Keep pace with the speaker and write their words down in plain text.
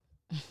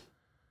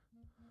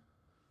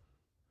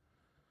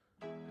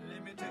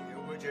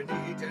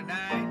eat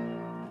tonight.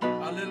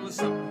 A little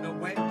something to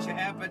whet your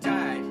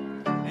appetite,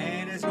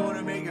 and it's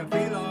gonna make you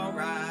feel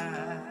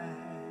alright.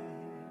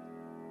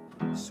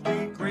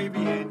 Sweet Gravy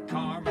and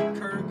Carmen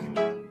Kirk,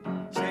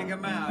 check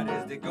them out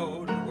as they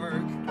go to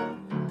work.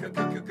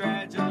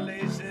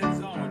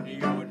 Congratulations on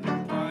your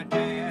new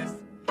podcast.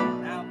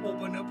 Now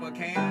open up a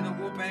can of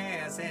whoop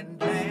ass and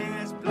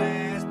blast,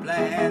 blast,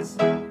 blast.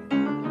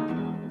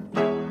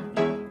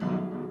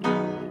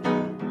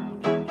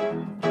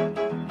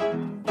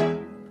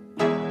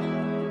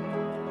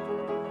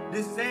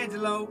 This is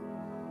Angelo.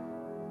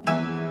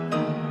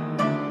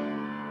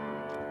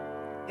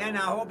 And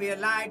I hope you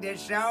like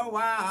this show.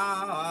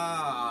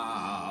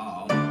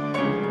 Wow.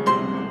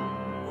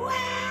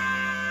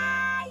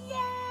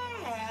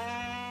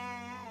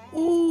 Yeah.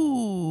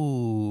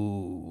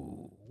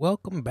 Ooh.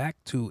 Welcome back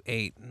to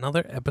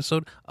another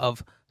episode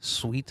of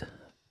Sweet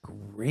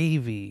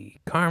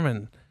Gravy.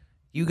 Carmen,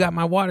 you got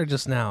my water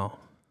just now.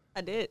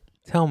 I did.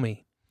 Tell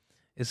me,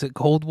 is it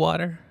cold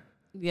water?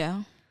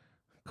 Yeah.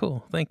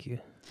 Cool, thank you.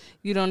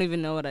 You don't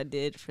even know what I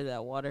did for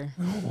that water.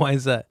 Why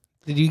is that?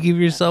 Did you give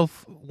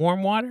yourself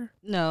warm water?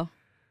 No.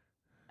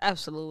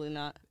 Absolutely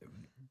not.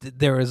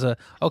 There is a...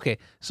 Okay,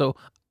 so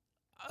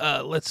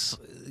let's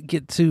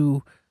get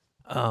to...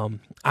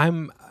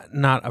 I'm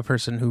not a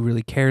person who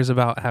really cares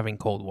about having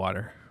cold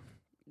water.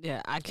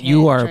 Yeah, I can't.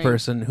 You are drink. a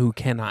person who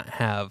cannot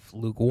have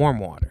lukewarm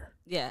water.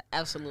 Yeah,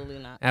 absolutely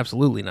not.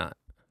 Absolutely not.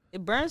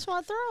 It burns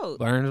my throat.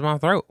 Burns my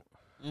throat.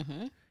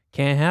 Mm-hmm.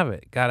 Can't have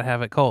it. Gotta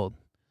have it cold.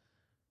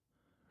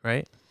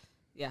 Right?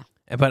 Yeah.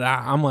 But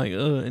I'm like,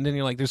 ugh. And then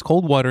you're like, there's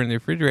cold water in the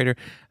refrigerator.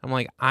 I'm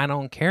like, I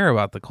don't care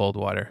about the cold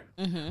water.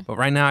 Mm-hmm. But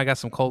right now I got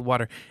some cold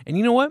water. And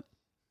you know what?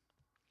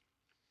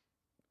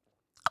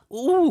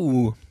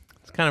 Ooh,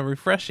 it's kind of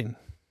refreshing.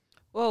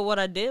 Well, what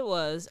I did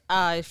was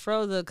I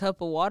froze a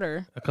cup of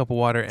water. A cup of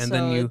water, and so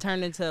then you... it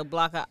turned into a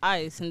block of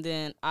ice, and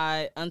then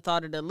I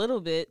unthawed it a little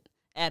bit,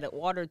 added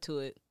water to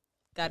it,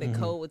 got it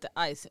cold with the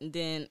ice, and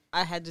then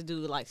I had to do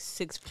like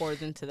 6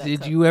 pours into that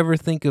Did cup. you ever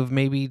think of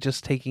maybe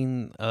just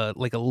taking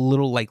like a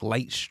little like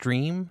light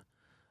stream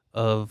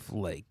of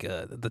like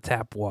the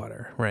tap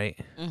water, right?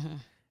 Mm-hmm.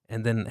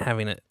 And then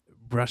having it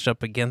brush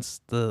up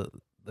against the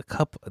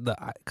cup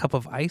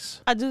of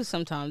ice? I do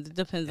sometimes. It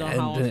depends on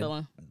And how I'm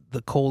feeling.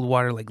 The cold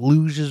water like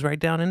luges right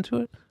down into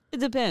it? It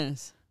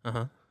depends.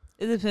 Uh-huh.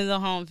 It depends on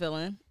how I'm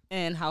feeling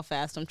and how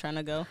fast I'm trying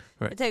to go.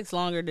 Right. It takes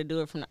longer to do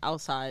it from the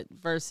outside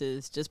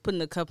versus just putting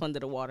the cup under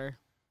the water.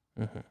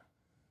 Mm-hmm.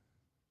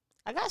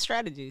 I got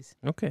strategies.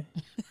 Okay.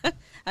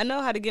 I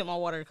know how to get my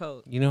water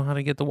cold. You know how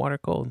to get the water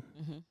cold.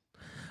 Mm-hmm.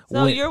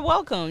 So you're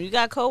welcome. You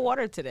got cold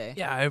water today.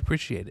 Yeah, I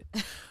appreciate it.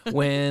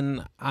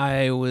 When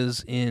I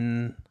was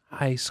in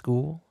high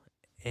school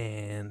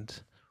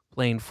and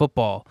playing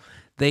football,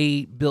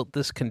 they built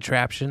this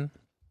contraption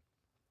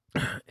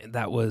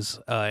that was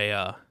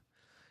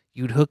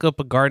you'd hook up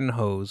a garden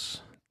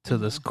hose to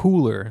this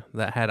cooler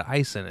that had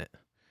ice in it,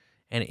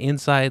 and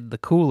inside the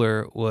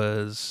cooler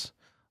was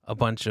a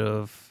bunch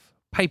of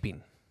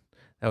piping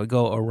that would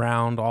go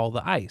around all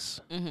the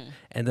ice. Mm-hmm.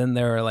 And then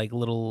there are like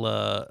little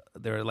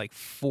there are like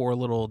 4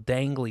 little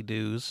dangly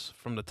doos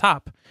from the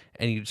top,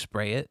 and you'd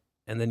spray it,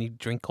 and then you'd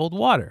drink cold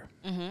water.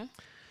 Mm-hmm.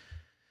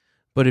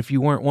 But if you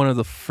weren't one of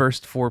the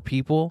first 4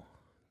 people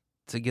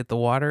to get the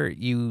water,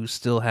 you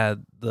still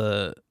had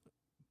the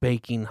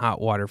baking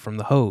hot water from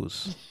the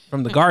hose,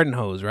 from the garden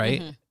hose,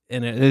 right? Mm-hmm.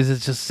 And it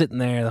was just sitting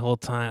there the whole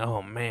time.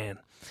 Oh, man.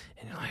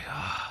 And you're like,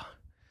 oh.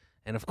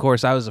 And, of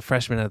course, I was a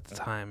freshman at the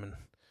time. And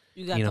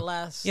You got the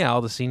last. yeah, all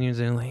the seniors,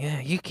 they're like,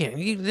 yeah, you can't.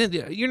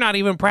 You're not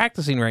even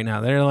practicing right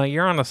now. They're like,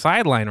 you're on the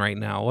sideline right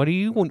now. What do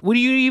you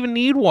even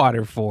need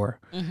water for?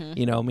 Mm-hmm.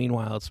 You know,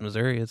 meanwhile, it's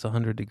Missouri. It's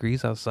 100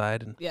 degrees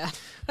outside. And Yeah.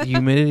 the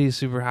humidity is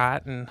super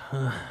hot. And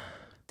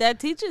That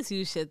teaches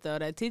you shit, though.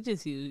 That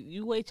teaches you.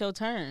 You wait your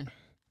turn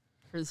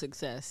for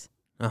success.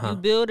 You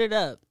build it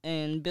up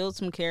and build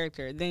some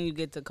character. Then you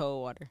get to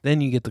cold water.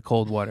 Then you get the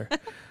cold water.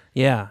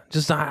 Yeah,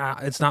 just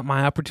it's not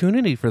my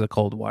opportunity for the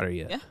cold water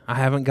yet. Yeah. I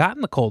haven't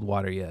gotten the cold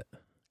water yet.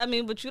 I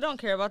mean, but you don't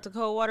care about the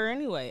cold water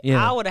anyway.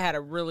 Yeah. I would have had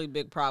a really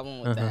big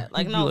problem with that.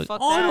 Like, You'd be no, like, fuck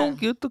I that. don't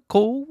get the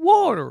cold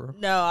water.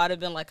 No, I'd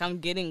have been like, I'm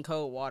getting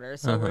cold water,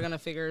 so we're going to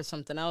figure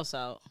something else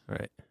out.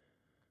 Right.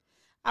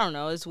 I don't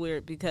know. It's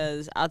weird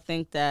because I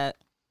think that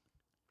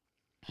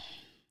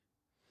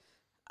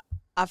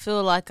I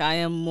feel like I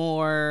am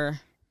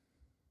more,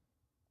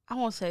 I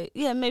won't say,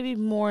 yeah, maybe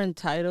more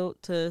entitled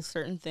to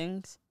certain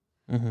things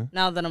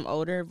now that I'm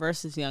older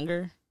versus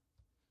younger.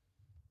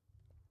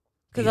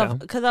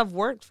 Because I've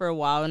worked for a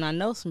while and I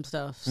know some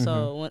stuff.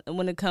 So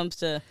when it comes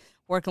to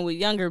working with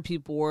younger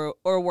people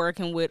or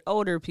working with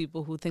older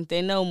people who think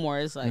they know more,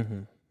 it's like,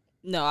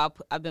 no,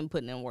 I've been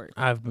putting in work.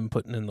 I've been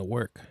putting in the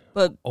work.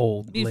 But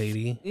old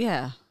lady.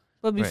 Yeah.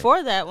 But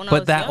before that, when I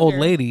was that younger, old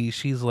lady,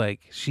 she's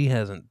like, she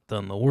hasn't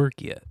done the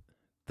work yet.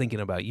 Thinking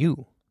about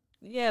you.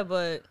 Yeah,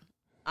 but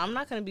I'm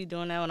not going to be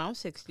doing that when I'm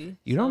 60.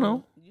 You don't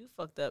know. You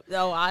fucked up.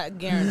 Oh, I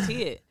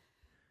guarantee it.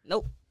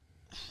 Nope.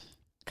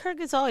 Kirk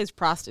is always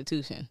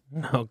prostitution.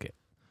 Okay.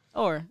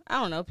 Or, I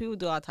don't know, people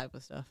do all type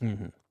of stuff.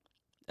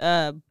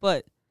 Mm-hmm.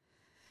 But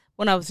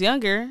When I was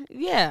younger,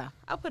 yeah,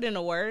 I put in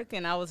the work,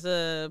 and I was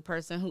the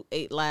person who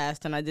ate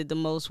last, and I did the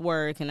most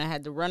work, and I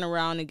had to run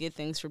around and get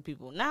things for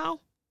people. Now,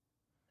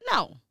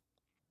 no.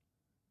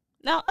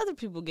 Now other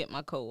people get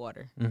my cold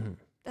water. Mm-hmm.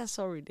 That's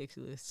so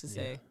ridiculous to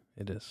say.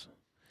 It is.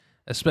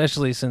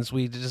 Especially since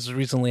we just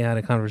recently had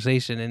a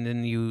conversation, and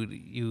then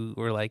you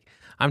were like,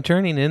 "I'm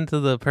turning into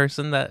the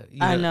person that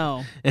I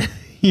know."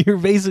 you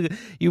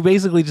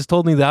basically just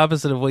told me the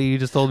opposite of what you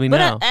just told me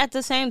now. But at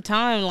the same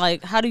time,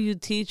 like, how do you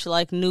teach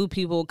like new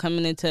people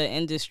coming into an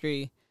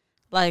industry?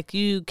 Like,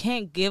 you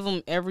can't give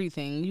them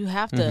everything. You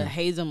have to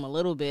haze them a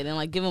little bit and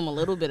like give them a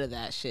little bit of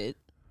that shit.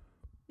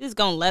 You're just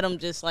gonna let them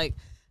just like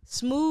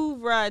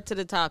smooth ride to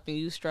the top, and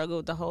you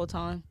struggle the whole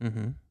time.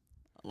 Mm-hmm.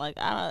 Like,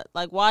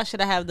 why should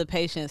I have the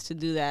patience to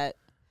do that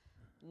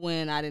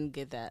when I didn't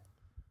get that?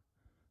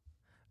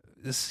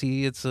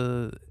 See, it's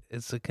a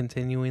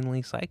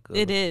continuingly cycle.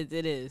 It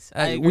is.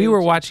 We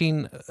were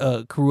watching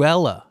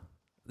Cruella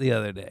the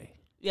other day.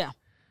 Yeah.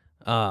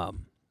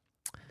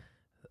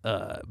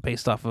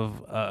 Based off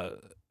of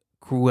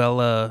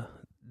Cruella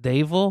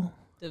DeVille.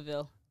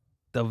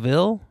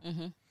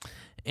 Mm-hmm.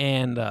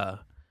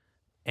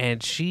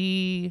 And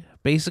she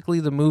basically,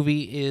 the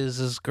movie is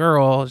this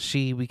girl.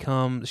 She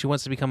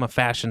wants to become a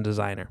fashion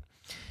designer,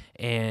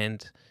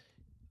 and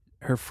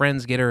her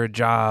friends get her a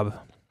job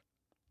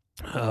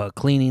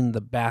cleaning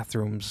the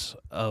bathrooms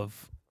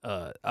of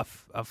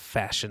a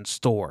fashion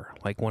store,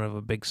 like one of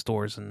the big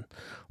stores in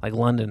like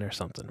London or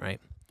something,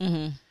 right?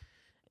 Mm-hmm.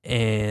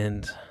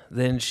 And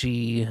then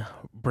she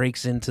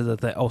breaks into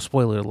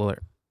spoiler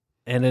alert.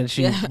 And then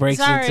she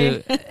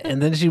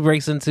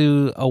breaks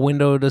into a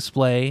window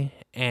display,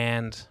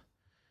 and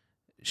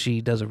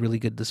she does a really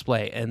good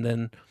display. And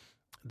then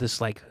this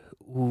like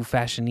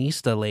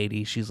fashionista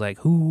lady, she's like,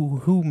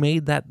 who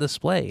made that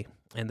display?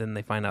 And then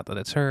they find out that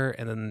it's her,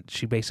 and then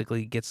she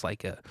basically gets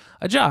like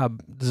a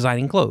job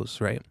designing clothes,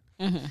 right?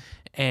 Mm-hmm.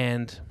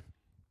 And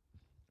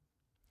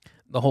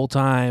the whole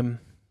time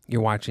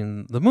you're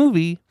watching the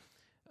movie,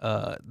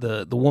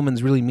 the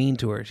woman's really mean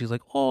to her. She's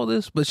like, "Oh,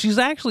 this," but she's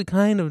actually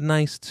kind of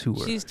nice to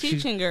her. She's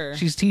teaching her.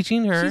 She's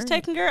teaching her. She's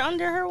taking her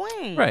under her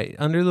wing. Right,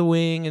 under the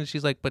wing, and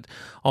she's like, "But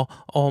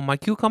my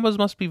cucumbers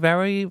must be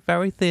very,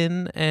 very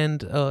thin, and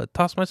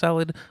toss my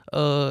salad,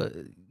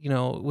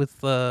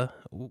 with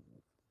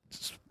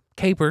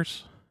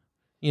capers,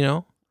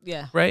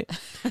 Yeah. right?"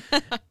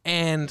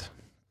 And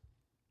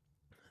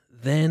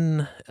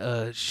then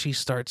she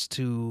starts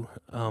to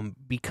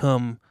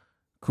become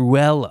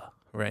Cruella,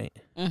 right?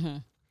 Mm-hmm.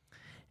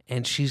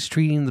 And she's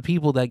treating the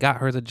people that got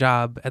her the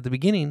job at the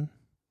beginning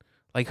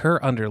like her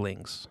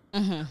underlings.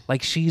 Mm-hmm.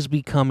 Like she's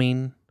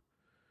becoming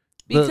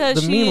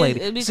because the mean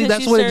lady. because See,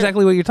 that's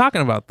exactly what you're talking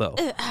about, though.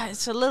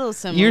 It's a little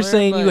similar. You're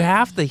saying you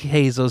have to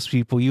haze those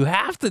people. You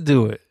have to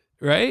do it,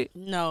 right?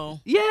 No.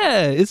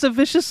 Yeah, it's a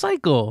vicious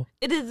cycle.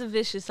 It is a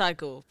vicious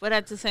cycle. But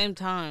at the same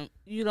time,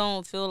 you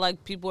don't feel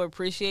like people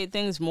appreciate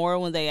things more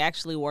when they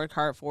actually work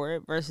hard for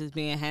it versus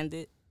being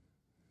handed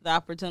the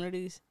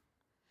opportunities?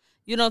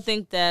 You don't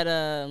think that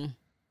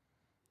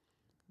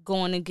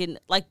going and getting,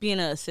 like, being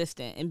an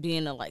assistant and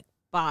being a, like,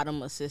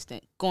 bottom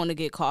assistant, going to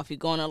get coffee,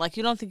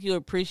 you don't think you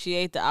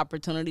appreciate the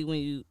opportunity when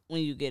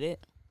you get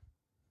it?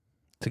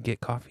 To get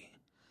coffee?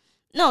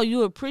 No,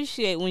 you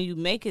appreciate when you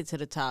make it to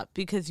the top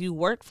because you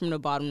work from the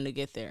bottom to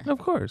get there. Of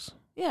course.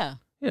 Yeah.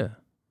 Yeah.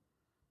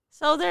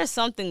 So there's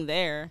something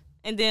there.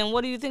 And then what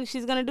do you think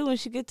she's going to do when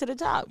she gets to the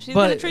top? She's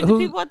going to treat the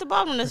people at the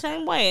bottom the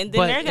same way. And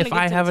then they're going to get to the top.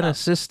 But if I have an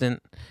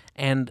assistant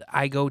and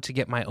I go to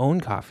get my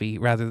own coffee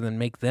rather than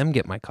make them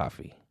get my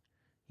coffee,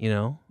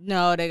 No,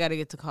 they got to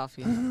get to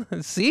coffee.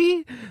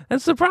 See?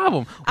 That's the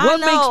problem. What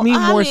makes me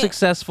more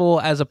successful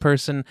as a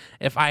person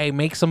if I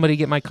make somebody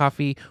get my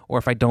coffee or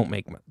if I don't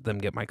make them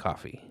get my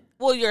coffee?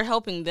 Well, you're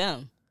helping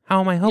them.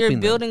 How am I helping them?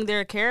 You're building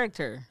their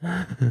character.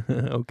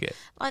 Okay.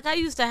 Like, I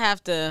used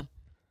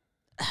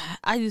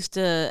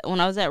to,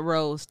 when I was at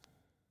Rose,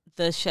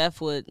 the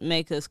chef would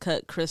make us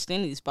cut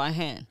crostinis by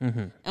hand.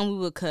 Mm-hmm. And we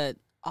would cut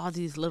all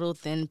these little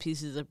thin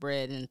pieces of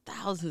bread and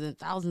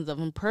thousands of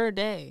them per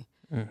day.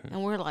 Mm-hmm.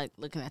 And we're like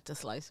looking at the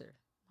slicer.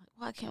 Like,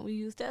 why can't we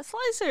use that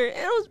slicer?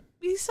 It would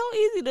be so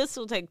easy. This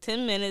will take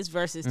 10 minutes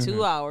versus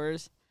 2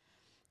 hours.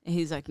 And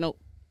he's like, nope,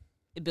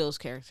 it builds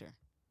character.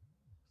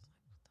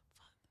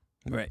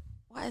 Right.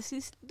 Why is he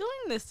doing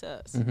this to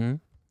us? Mm-hmm.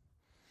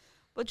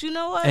 But you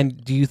know what?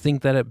 And do you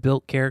think that it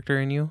built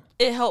character in you?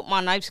 It helped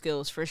my knife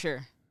skills for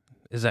sure.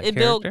 Is that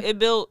character? It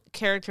built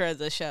character as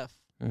a chef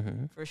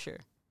for sure.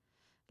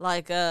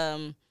 Like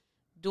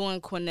doing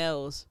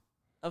quenelles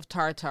of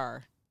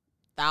tartare,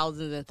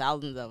 thousands and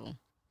thousands of them.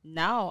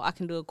 Now I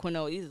can do a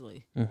quenelle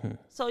easily. Mm-hmm.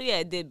 So yeah,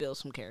 it did build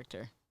some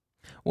character.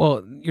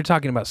 Well, you're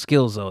talking about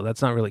skills though.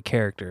 That's not really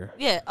character.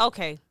 Yeah.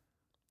 Okay.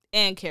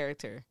 And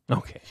character.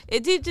 Okay.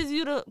 It teaches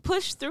you to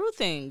push through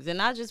things and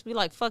not just be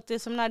like, fuck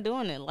this, I'm not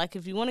doing it. Like,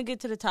 if you want to get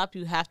to the top,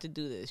 you have to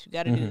do this. You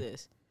got to do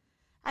this.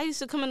 I used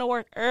to come into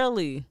work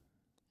early,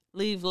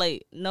 leave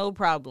late, no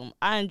problem.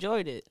 I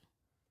enjoyed it.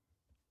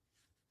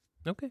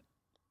 Okay.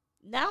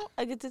 Now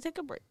I get to take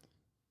a break.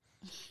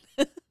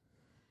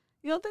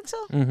 You don't think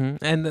so?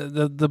 Mm-hmm. And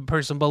the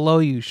person below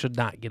you should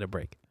not get a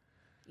break.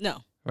 No.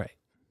 Right.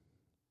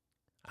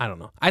 I don't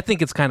know. I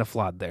think it's kind of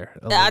flawed there.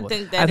 I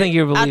think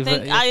you believe I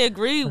think I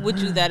agree with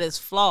you that it's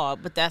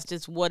flawed, but that's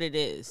just what it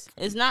is.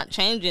 It's not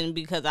changing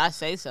because I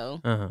say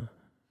so. Uh-huh.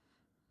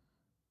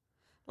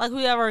 Like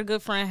we have our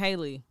good friend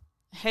Haley.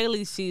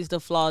 Haley sees the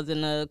flaws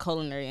in the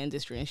culinary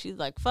industry, and she's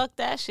like, "Fuck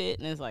that shit."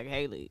 And it's like,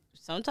 Haley,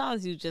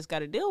 sometimes you just got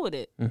to deal with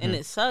it, and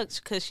it sucks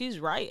because she's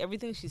right.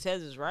 Everything she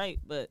says is right,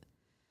 but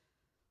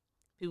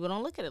people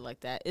don't look at it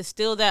like that. It's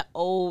still that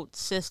old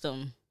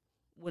system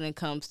when it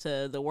comes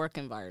to the work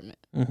environment.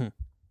 Mm-hmm.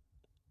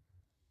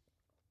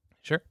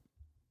 Sure.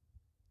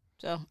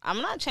 So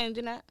I'm not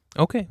changing that.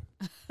 Okay.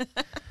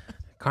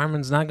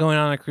 Carmen's not going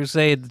on a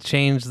crusade to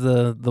change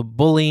the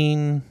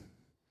bullying.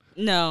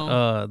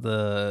 No.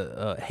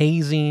 The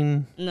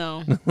hazing.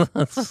 No.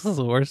 This is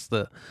the worst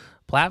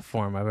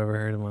platform I've ever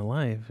heard in my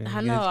life.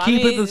 I know.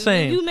 Keep it the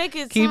same. You make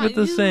it keep sound, it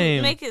the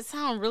same. Make it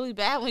sound really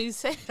bad when you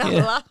say it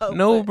out loud.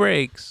 No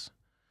breaks.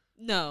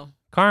 No.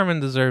 Carmen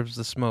deserves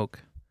the smoke.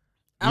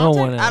 I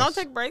don't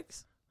take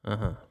breaks.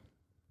 Uh-huh.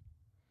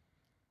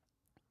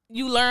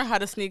 You learn how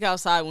to sneak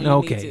outside when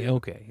you need to.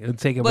 Okay. It'll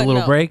take a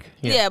little break?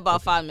 Yeah,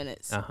 about 5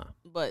 minutes. Uh-huh.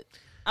 But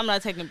I'm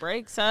not taking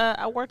breaks.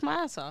 I work my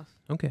ass off.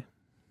 Okay.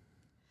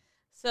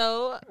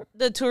 So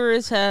the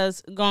tourist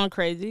has gone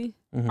crazy.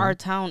 Mm-hmm. Our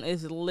town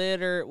is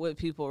littered with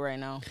people right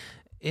now.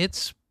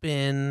 It's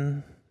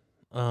been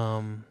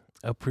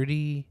a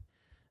pretty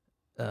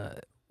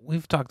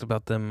we've talked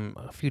about them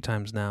a few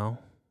times now,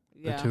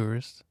 Yeah. the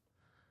tourists.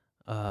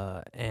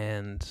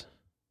 And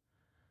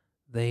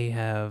they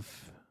have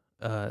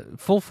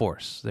full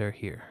force. They're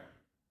here.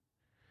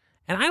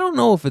 And I don't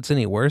know if it's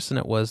any worse than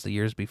it was the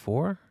years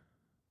before.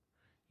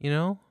 You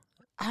know?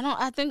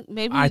 I think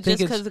maybe I just think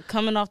because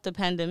coming off the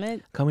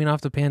pandemic. Coming off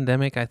the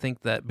pandemic, I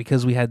think that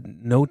because we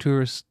had no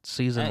tourist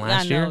season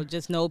last year. I know,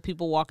 just no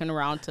people walking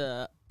around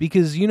to.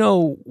 Because, you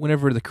know,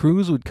 whenever the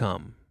cruise would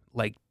come,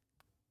 like,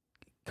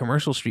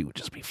 Commercial Street would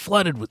just be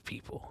flooded with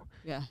people.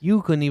 Yeah.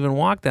 You couldn't even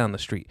walk down the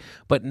street.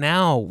 But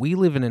now we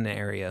live in an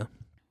area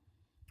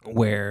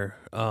where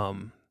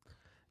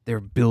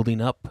they're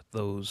building up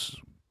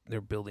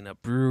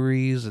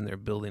breweries and they're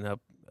building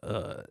up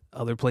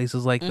other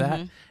places like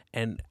that.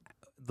 And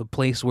the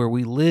place where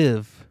we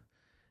live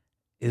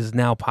is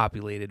now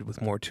populated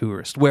with more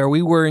tourists, where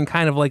we were in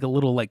kind of like a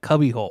little like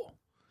cubby hole.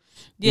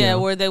 Yeah, you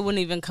know? where they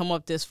wouldn't even come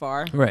up this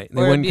far. Right. They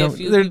Or wouldn't it'd come, be a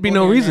few there'd be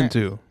people no here and reason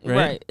there. to. Right.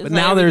 Right. But It's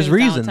now like there's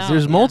everything's reasons. downtown,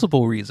 There's yeah.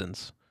 multiple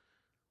reasons.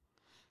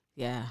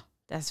 Yeah,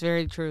 that's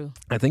very true.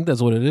 I think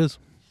that's what it is.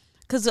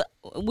 Because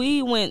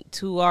we went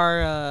to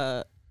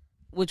our,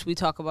 which we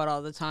talk about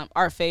all the time,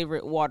 our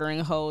favorite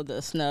watering hole,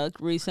 the Snug,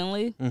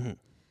 recently. Mm-hmm.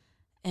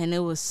 And it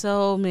was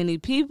so many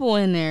people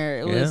in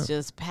there. It Yeah. was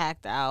just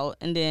packed out.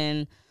 And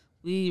then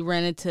we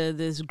ran into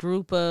this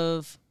group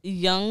of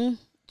young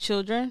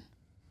children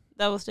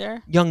that was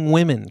there. Young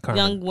women,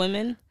 Carmen. Young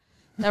women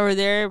that were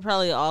there.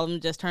 Probably all of them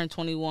just turned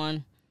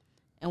 21.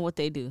 And what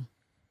they do,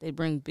 they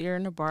bring beer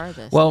in the bar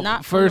that's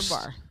not from the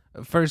bar.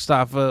 First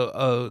off,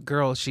 a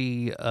girl,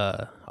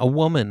 a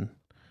woman,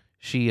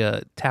 she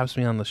taps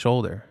me on the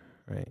shoulder,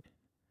 right?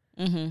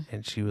 Mm-hmm.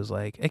 And she was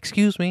like,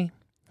 "Excuse me."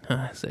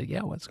 I said,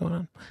 "Yeah, what's going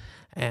on?"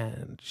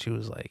 And she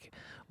was like,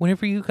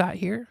 "Whenever you got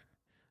here,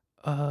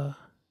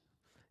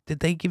 did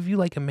they give you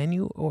like a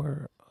menu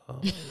or?"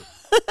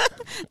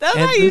 That's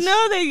how you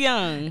know they're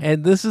young.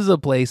 And this is a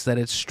place that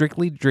it's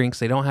strictly drinks.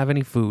 They don't have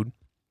any food.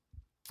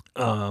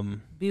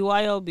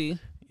 BYOB.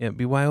 Yeah,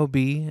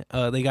 BYOB.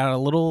 They've got a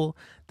little.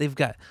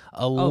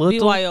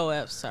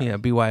 BYOF, sorry. Yeah,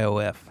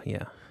 BYOF.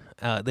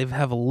 Yeah. They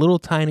have a little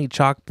tiny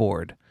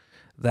chalkboard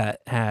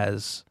that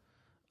has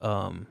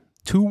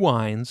two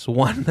wines,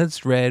 one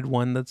that's red,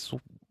 one that's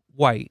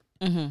white,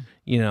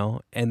 you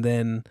know, and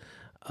then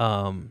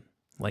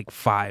like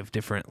 5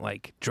 different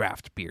like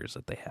draft beers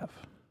that they have.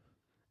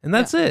 And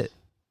that's it.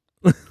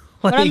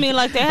 But I mean,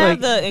 like, they have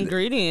the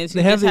ingredients.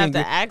 You just have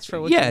to ask for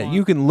what you want.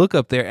 You can look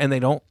up there, and they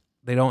don't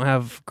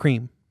have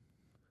cream.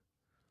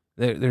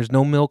 There's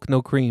no milk,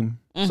 no cream.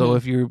 So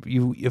if you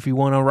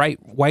want a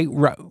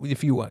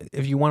if you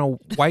want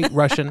a white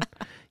Russian,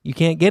 you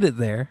can't get it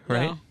there,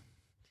 right? No.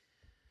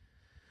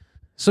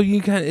 So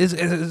you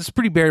it's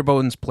pretty bare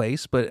bones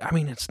place, but I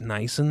mean it's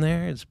nice in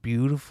there. It's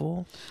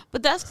beautiful.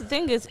 But that's the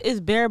thing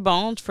is bare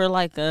bones for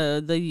like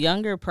the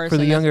younger person.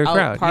 For the younger that's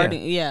out crowd,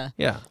 partying. Yeah.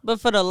 Yeah.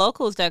 But for the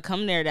locals that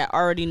come there that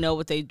already know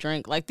what they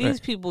drink, like these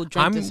people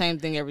drink the same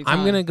thing every time.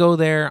 I'm gonna go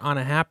there on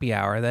a happy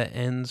hour that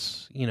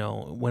ends, you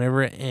know,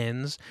 whenever it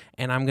ends,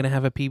 and I'm gonna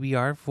have a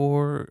PBR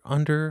for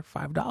under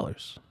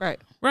 $5. Right.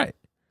 Right.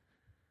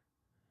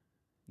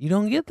 You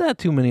don't get that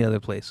too many other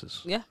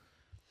places. Yeah.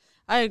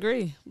 I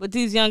agree. But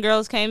these young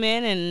girls came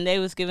in and they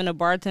was giving a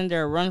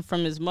bartender a run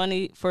from his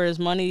money. For his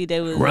money,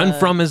 they was run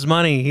from his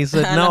money. He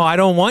said, "No, I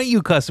don't want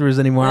you customers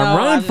anymore. I'm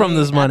running from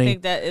this money." I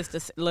think that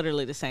is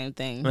literally the same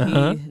thing.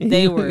 Uh-huh.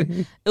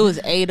 It was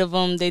 8 of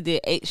them. They did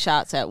 8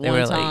 shots at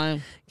one time.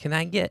 Like, "Can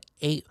I get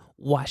 8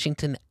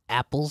 Washington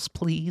apples,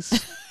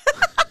 please?"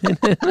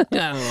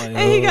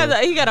 And he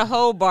got a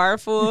whole bar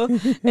full,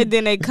 and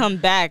then they come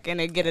back and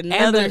they get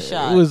another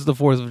shot. It was the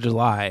 4th of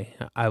July,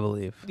 I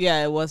believe.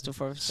 Yeah, it was the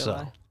 4th of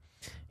July.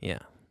 So, yeah.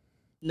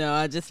 No,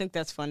 I just think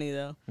that's funny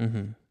though.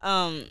 Mm-hmm.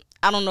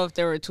 I don't know if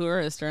they were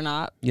tourists or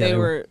not. Yeah, they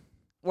were.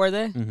 Were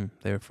they? Mm-hmm.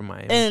 They were from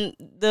Miami. And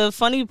the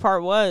funny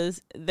part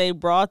was they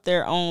brought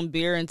their own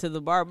beer into the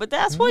bar, but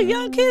that's what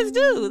young kids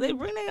do. They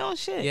bring their own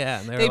shit.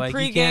 Yeah, and they were like,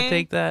 you can't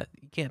take that.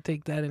 You can't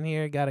take that in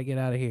here. Got to get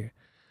out of here.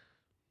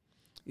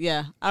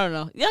 Yeah, I don't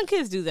know. Young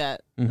kids do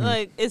that. Mm-hmm.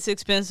 Like, it's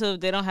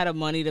expensive. They don't have the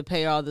money to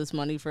pay all this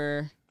money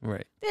for.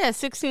 Right. They had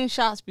 16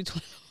 shots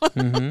between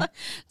them.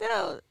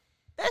 That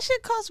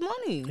shit costs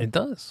money. It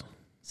does.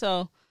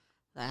 So,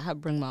 I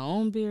bring my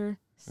own beer,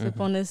 sip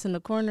on this in the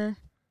corner.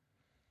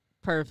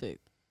 Perfect.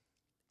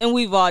 And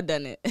we've all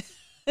done it.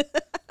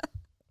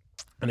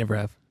 I never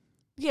have.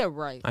 Yeah,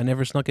 right. I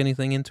never snuck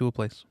anything into a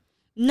place.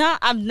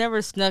 I've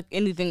never snuck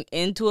anything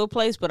into a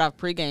place, but I've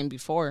pregame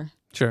before.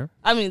 Sure.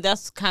 I mean,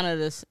 that's kind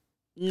of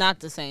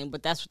not the same,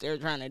 but that's what they're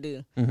trying to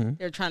do. Mm-hmm.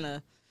 They're trying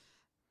to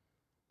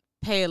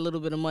pay a little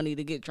bit of money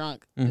to get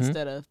drunk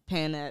instead of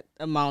paying that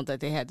amount that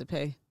they had to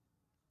pay.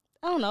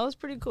 I don't know. It's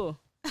pretty cool.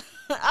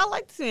 I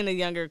like seeing a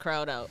younger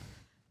crowd out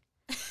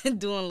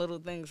doing little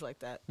things like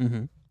that.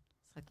 Mm-hmm.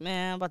 It's like,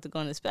 man, I'm about to go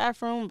in this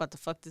bathroom. I'm about to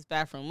fuck this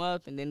bathroom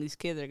up, and then these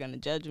kids are going to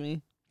judge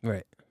me.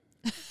 Right.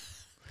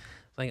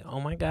 It's like, oh,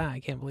 my God, I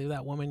can't believe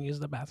that woman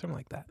used the bathroom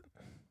like that.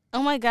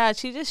 Oh, my God,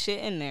 she just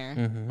shit in there.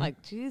 Mm-hmm.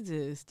 Like,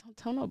 Jesus, don't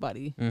tell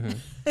nobody.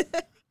 Mm-hmm.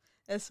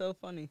 That's so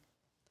funny.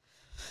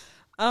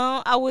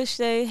 I wish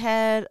they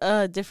had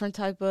a different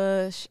type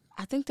of...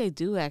 I think they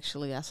do,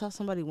 actually. I saw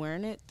somebody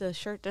wearing it, the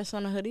shirt that's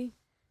on the hoodie.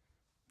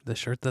 The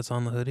shirt that's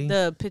on the hoodie?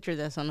 The picture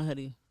that's on the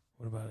hoodie.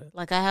 What about it?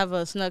 Like, I have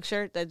a Snug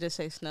shirt that just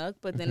say Snug,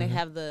 but then they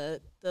have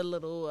the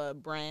little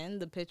brand,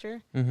 the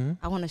picture. Mm-hmm.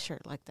 I want a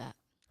shirt like that.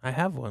 I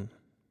have one.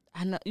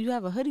 I know you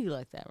have a hoodie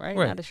like that, right?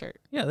 Right. Not a shirt.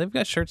 Yeah, they've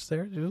got shirts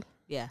there, too.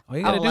 Yeah. All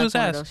you got to do is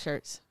one ask. of those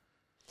shirts.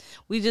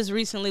 We just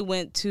recently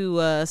went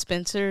to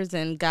Spencer's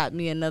and got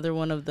me another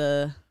one of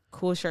the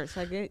cool shirts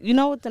I get. You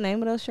know what the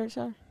name of those shirts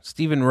are?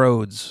 Stephen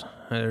Rhodes.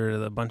 There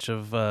are a bunch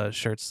of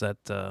shirts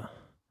that...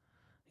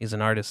 he's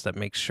an artist that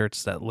makes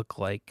shirts that look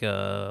like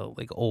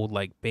old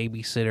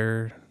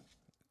babysitter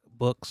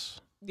books.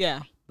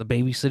 Yeah. The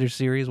Babysitter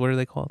series. What are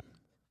they called?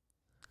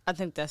 I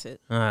think that's it.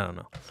 I don't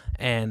know.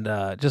 And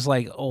just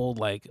like old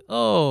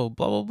blah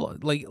blah blah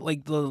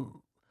like the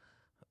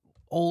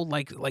old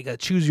like a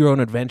choose your own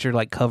adventure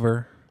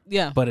cover.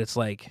 Yeah. But it's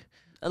like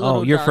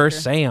your your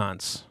first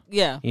seance.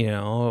 Yeah. You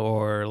know,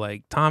 or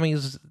like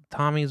Tommy's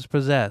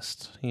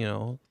possessed, you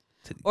know.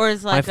 Or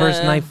it's like my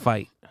first knife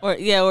fight. Or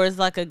it's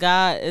like a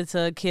guy, it's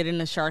a kid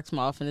in a shark's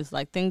mouth, and it's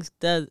like things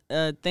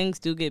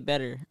do get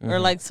better, or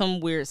like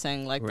some weird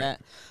saying like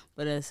that.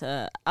 But it's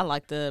I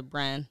like the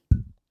brand,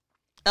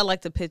 I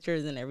like the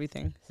pictures and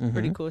everything. It's a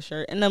pretty cool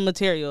shirt, and the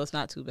material is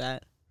not too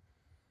bad.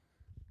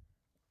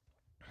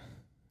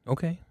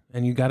 Okay,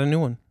 and you got a new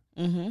one.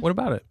 Mm-hmm. What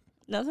about it?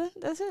 Nothing.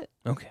 That's it.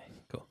 Okay,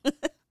 cool.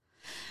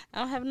 I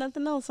don't have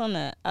nothing else on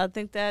that. I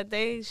think that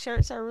they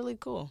shirts are really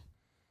cool.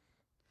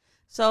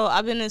 So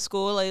I've been in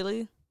school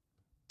lately.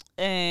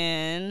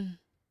 And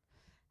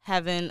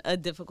having a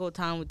difficult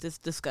time with this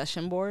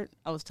discussion board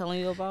I was telling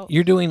you about.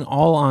 You're doing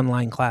all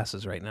online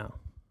classes right now,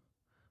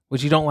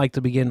 which you don't like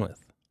to begin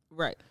with.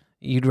 Right.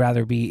 You'd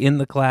rather be in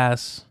the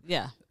class.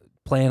 Yeah.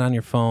 Playing on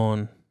your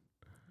phone.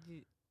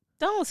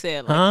 Don't say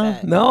it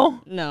like that.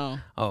 No? No.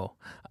 Oh.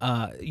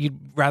 You'd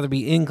rather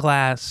be in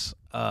class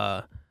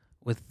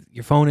with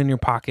your phone in your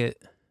pocket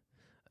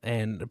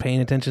and paying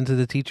attention to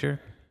the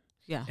teacher.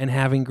 Yeah. And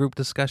having group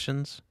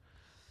discussions.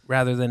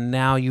 Rather than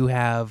now you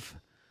have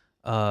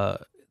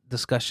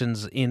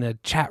discussions in a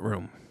chat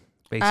room,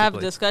 basically. I have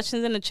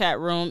discussions in the chat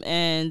room,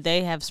 and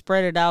they have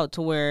spread it out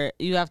to where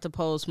you have to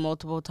post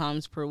multiple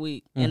times per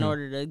week in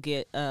order to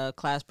get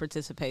class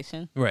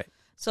participation. Right.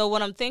 So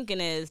what I'm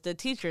thinking is the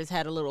teachers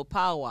had a little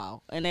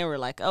powwow, and they were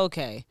like,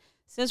 okay,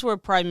 since we're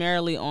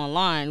primarily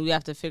online, we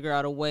have to figure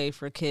out a way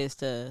for kids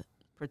to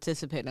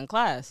participate in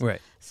class. Right.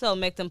 So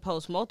make them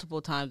post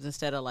multiple times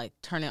instead of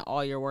turning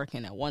all your work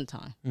in at one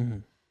time. Mm-hmm.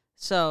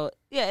 So,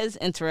 yeah, it's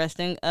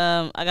interesting.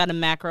 I got a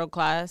macro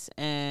class,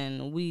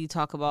 and we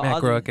talk about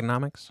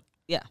macroeconomics.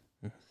 Yeah.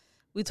 Mm-hmm.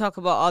 We talk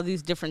about all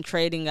these different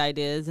trading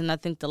ideas, and I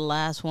think the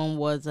last one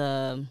was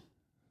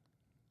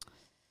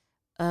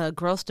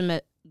gross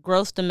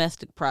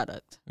domestic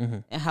product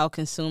and how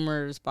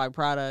consumers buy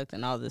product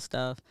and all this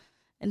stuff.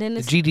 And then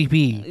the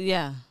GDP.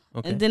 Yeah.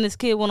 Okay. And then this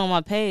kid went on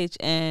my page,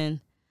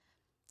 and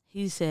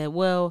he said,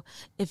 well,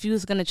 if you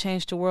was going to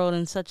change the world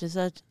and such,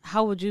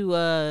 how would you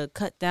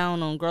cut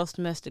down on gross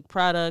domestic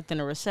product in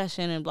a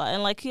recession and blah?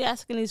 And he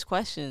asking these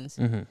questions.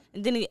 Mm-hmm.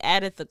 And then he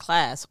added the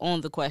class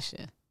on the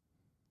question,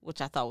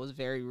 which I thought was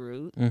very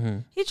rude. Mm-hmm.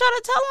 He tried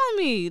to tell on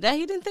me that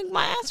he didn't think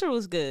my answer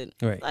was good.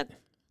 Right.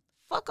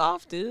 Fuck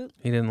off, dude.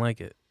 He didn't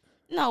like it.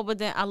 No, but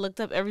then I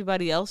looked up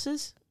everybody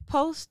else's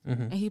post,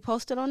 and he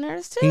posted on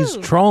theirs too. He's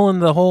trolling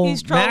the whole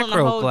He's trolling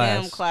macro the whole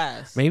class. damn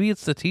class. Maybe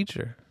it's the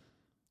teacher.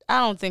 I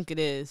don't think it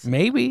is.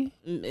 Maybe.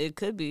 It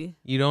could be.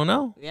 You don't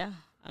know. Yeah.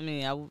 I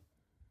mean,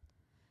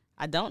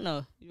 I don't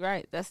know. You're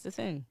right. That's the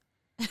thing.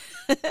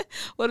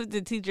 What if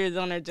the teacher is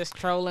on there just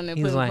trolling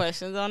and putting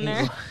questions on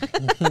there?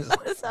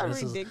 That's so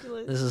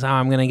ridiculous. This is how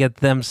I'm going to get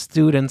them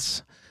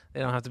students. They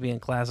don't have to be in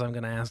class. I'm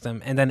going to ask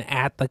them. And then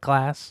at the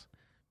class,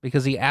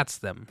 because he ats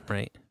them,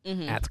 right?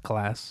 At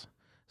class.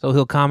 So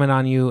he'll comment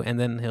on you, and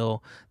then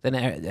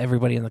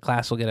everybody in the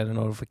class will get a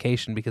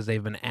notification because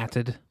they've been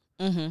atted.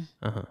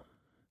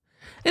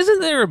 Isn't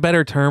there a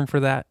better term for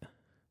that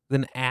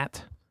than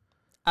at?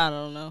 I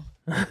don't know.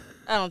 I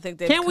don't think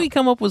they. Can't we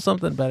come up with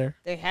something better?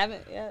 They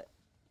haven't yet.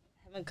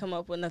 Haven't come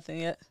up with nothing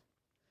yet.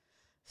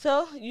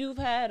 So you've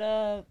had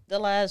the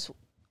last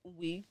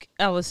week.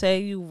 I would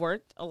say you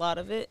worked a lot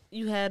of it.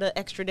 You had an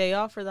extra day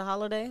off for the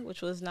holiday,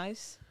 which was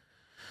nice.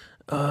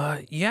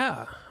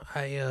 Yeah.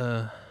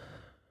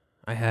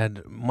 I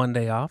had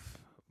Monday off,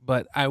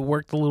 but I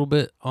worked a little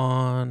bit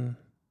on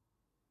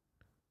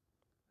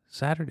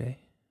Saturday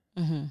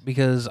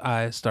because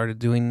I started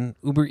doing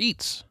Uber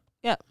Eats.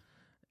 Yeah.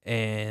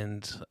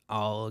 And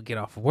I'll get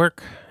off of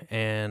work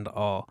and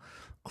I'll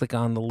click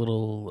on the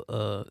little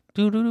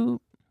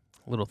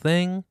little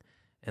thing,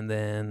 and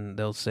then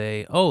they'll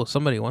say, "Oh,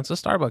 somebody wants a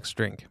Starbucks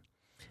drink,"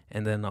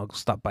 and then I'll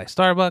stop by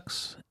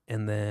Starbucks,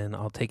 and then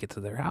I'll take it to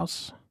their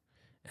house,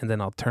 and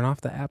then I'll turn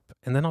off the app,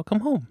 and then I'll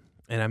come home,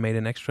 and I made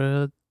an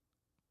extra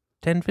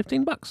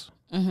 $10-15.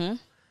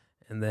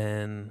 And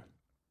then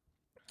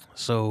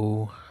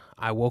so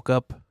I woke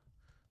up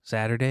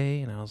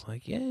Saturday and I was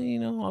like, yeah,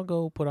 I'll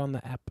go put on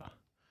the app.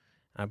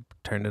 I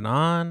turned it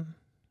on,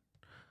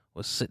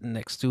 was sitting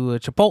next to a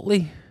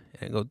Chipotle,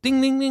 and it go ding,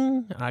 ding,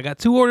 ding. I got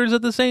 2 orders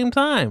at the same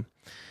time.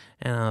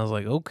 And I was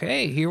like,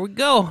 okay, here we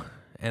go.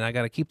 And I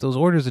got to keep those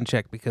orders in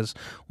check because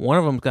one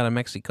of them's got a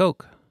Mexi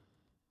Coke.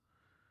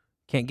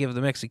 Can't give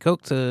the Mexi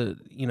Coke to,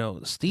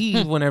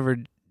 Steve whenever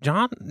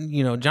John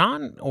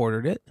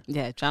ordered it.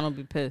 Yeah, John will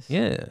be pissed.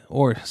 Yeah,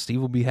 or Steve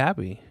will be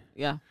happy.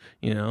 Yeah.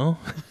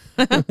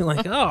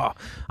 Like, oh,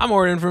 I'm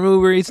ordering from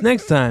Uber Eats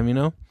next time,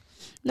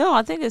 No,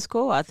 I think it's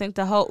cool. I think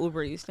the whole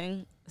Uber Eats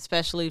thing,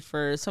 especially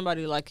for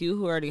somebody like you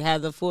who already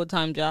has a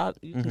full-time job,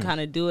 you can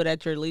kind of do it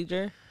at your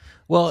leisure.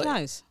 Well, it's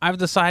nice. I've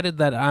decided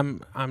that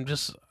I'm a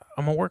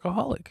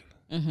workaholic.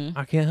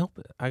 I can't help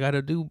it. I got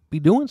to be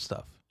doing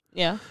stuff.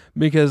 Yeah.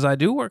 Because I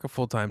do work a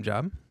full-time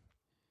job.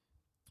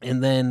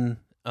 And then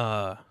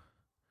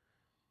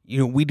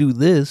we do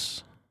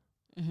this.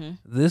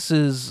 This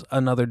is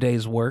another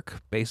day's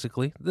work,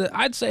 basically.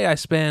 I'd say I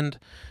spend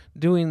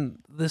doing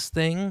this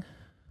thing.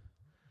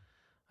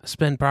 I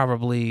spend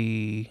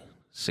probably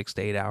 6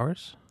 to 8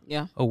 hours.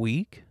 Yeah. A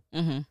week.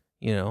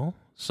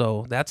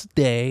 So that's a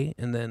day,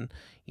 and then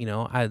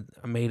I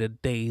made a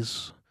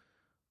day's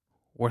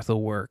worth of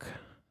work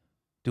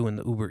doing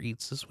the Uber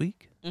Eats this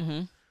week.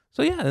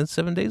 So yeah, it's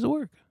 7 days of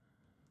work.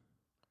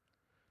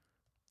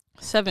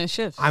 7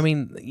 shifts. I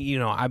mean,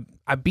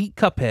 I beat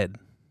Cuphead.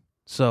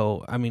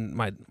 So, I mean,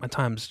 my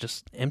time's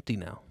just empty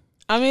now.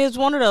 I mean, it's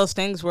one of those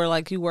things where,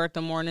 like, you work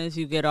the mornings,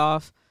 you get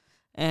off,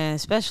 and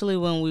especially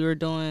when we were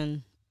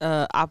doing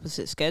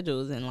opposite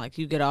schedules and, like,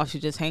 you get off, you're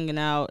just hanging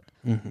out.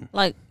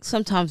 Like,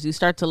 sometimes you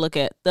start to look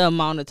at the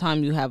amount of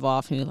time you have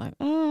off, and you're like,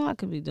 oh, I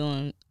could be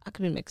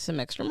making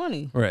some extra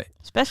money. Right.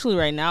 Especially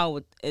right now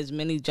with as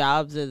many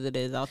jobs as it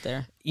is out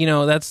there.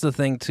 That's the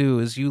thing, too,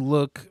 is you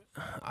look,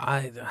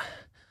 I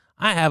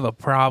have a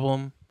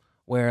problem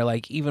where,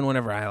 like, even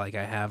whenever I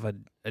have a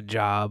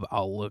job,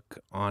 I'll look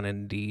on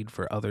Indeed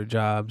for other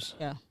jobs.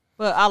 Yeah.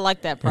 But I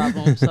like that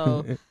problem,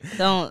 so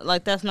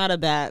that's not a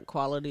bad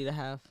quality to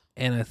have.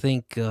 And I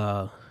think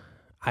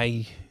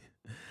I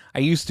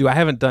used to. I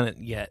haven't done it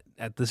yet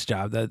at this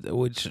job,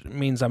 which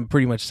means I'm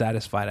pretty much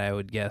satisfied, I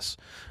would guess.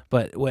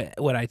 But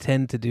what I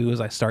tend to do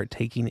is I start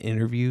taking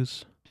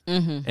interviews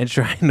and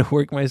trying to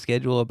work my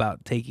schedule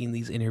about taking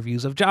these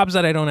interviews of jobs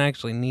that I don't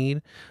actually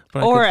need,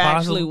 but or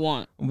actually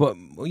want. But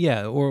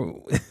yeah,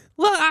 well,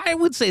 I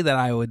would say that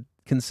I would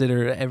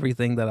consider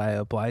everything that I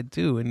applied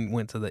to and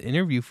went to the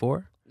interview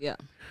for. Yeah.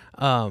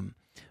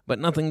 But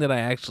nothing that I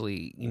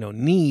actually,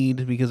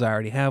 need because I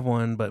already have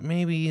one, but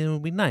maybe it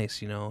would be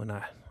nice, and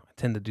I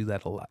tend to do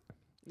that a lot.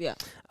 Yeah.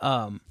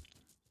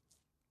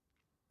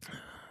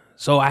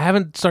 So I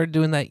haven't started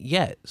doing that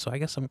yet, so I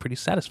guess I'm pretty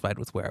satisfied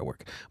with where I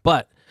work.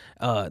 But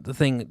the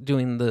thing,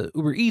 doing the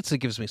Uber Eats, it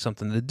gives me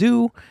something to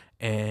do,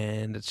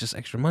 and it's just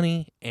extra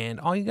money, and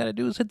all you got to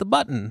do is hit the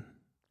button,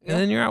 and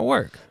then you're at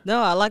work.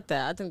 No, I like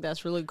that. I think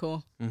that's really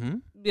cool.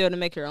 Be able to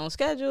make your own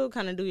schedule,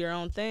 kind of do your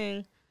own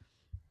thing.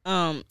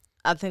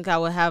 I think I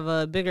would have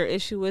a bigger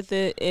issue with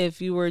it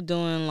if you were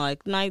doing,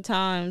 like, night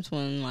times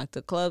when, like,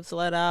 the clubs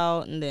let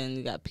out, and then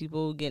you got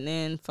people getting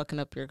in, fucking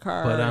up your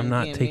car. But I'm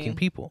not taking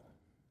people.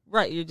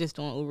 Right, you're just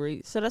doing Uber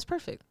Eats. So that's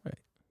perfect. Right.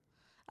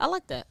 I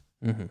like that.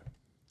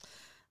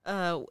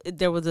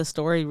 There was a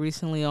story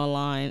recently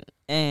online,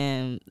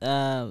 and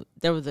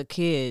there was a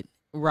kid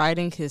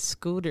riding his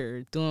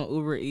scooter doing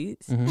Uber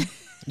Eats.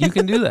 You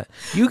can do that.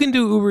 You can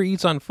do Uber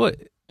Eats on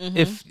foot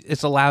if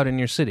it's allowed in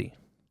your city.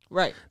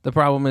 Right. The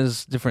problem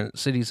is different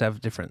cities have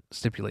different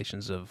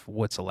stipulations of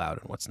what's allowed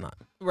and what's not.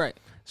 Right.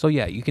 So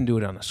yeah, you can do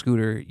it on a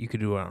scooter. You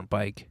could do it on a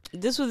bike.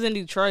 This was in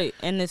Detroit,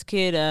 and this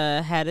kid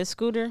had his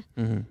scooter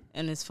Mm-hmm.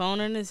 and his phone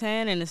in his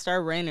hand, and it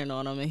started raining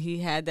on him, and he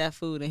had that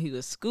food, and he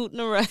was scooting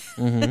around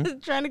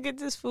trying to get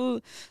this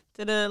food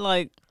to the,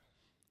 like,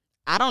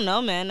 I don't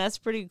know, man. That's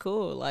pretty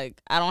cool.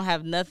 Like, I don't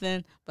have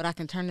nothing, but I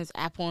can turn this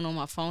app on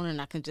my phone, and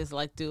I can just,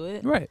 like, do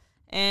it. Right.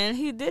 And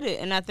he did it.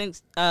 And I think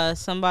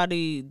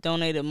somebody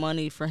donated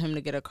money for him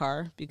to get a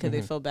car because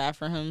they felt bad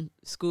for him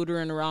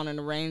scootering around in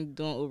the rain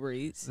doing Uber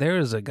Eats. There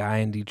was a guy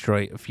in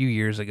Detroit a few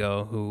years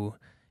ago who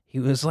he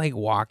was like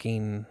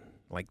walking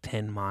like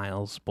 10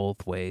 miles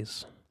both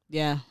ways.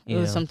 Yeah, it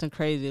was something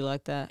crazy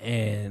like that.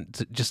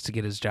 And just to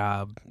get his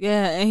job.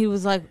 Yeah, and he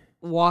was like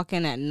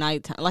walking at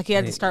nighttime. Like he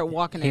had to start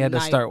walking at night. He had to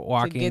start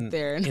walking to get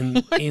there.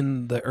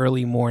 in the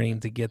early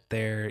morning to get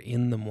there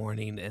in the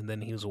morning. And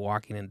then he was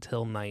walking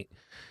until night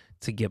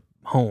to get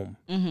home.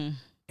 Mm-hmm.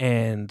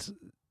 And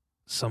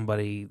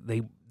somebody,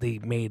 they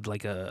made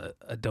like a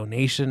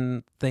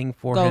donation thing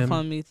for him.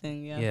 GoFundMe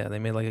thing, yeah. Yeah, they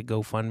made like a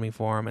GoFundMe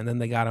for him. And then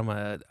they got him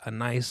a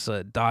nice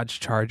Dodge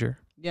Charger.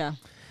 Yeah.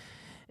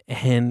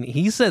 And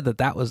he said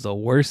that was the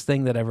worst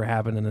thing that ever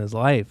happened in his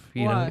life.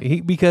 You Why?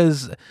 know,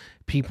 because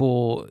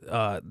people,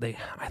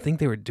 I think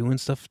they were doing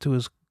stuff to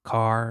his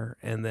car,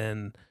 and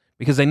then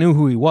because they knew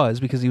who he was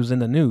because he was in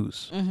the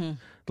news,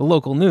 the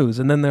local news,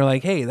 and then they're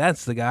like, "Hey,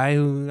 that's the guy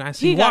who I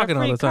see walking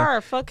all the time." He got a free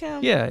car. Fuck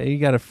him. Yeah, he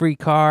got a free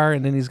car,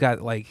 and then he's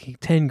got like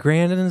 10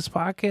 grand in his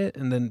pocket,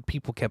 and then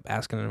people kept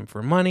asking him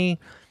for money.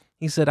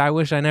 He said, "I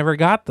wish I never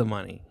got the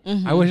money.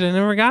 I wish I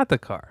never got the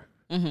car.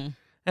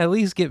 At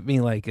least get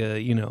me like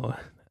a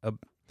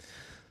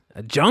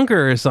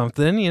junker or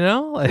something, you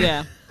know?" Like,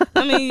 yeah.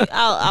 I mean,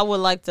 I would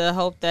like to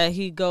hope that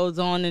he goes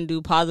on and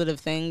do positive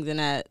things, and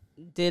that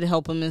did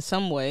help him in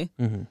some way.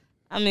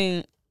 I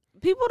mean,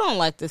 people don't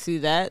like to see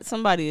that.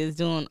 Somebody is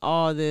doing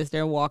all this.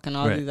 They're walking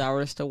all these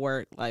hours to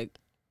work. Like,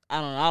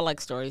 I don't know. I like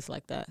stories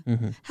like that.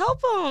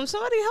 Help them.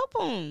 Somebody help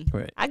them.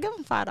 Right. I give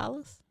them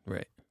 $5.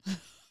 Right.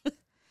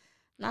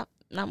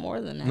 Not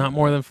more than that. Not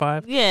more than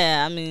 5?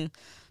 Yeah, I mean,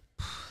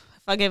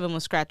 if I gave him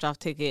a scratch off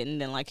ticket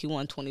and then like he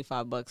won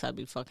 $25, I'd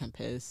be fucking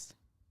pissed.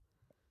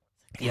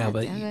 Yeah, God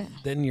but damn it.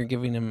 then you're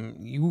giving him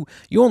you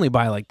only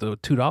buy like the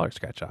 $2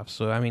 scratch offs.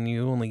 So I mean,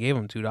 you only gave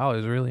him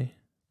 $2 really.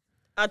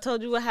 I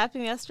told you what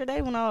happened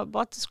yesterday when I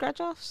bought the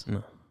scratch offs?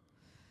 No.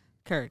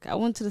 Kirk, I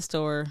went to the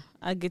store.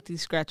 I get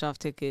these scratch off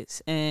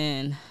tickets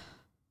and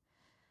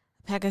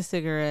a pack of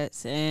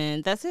cigarettes,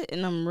 and that's it.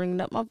 And I'm ringing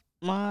up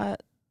my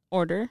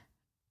order,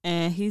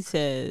 and he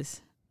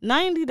says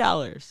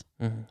 $90.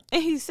 And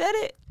he said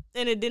it,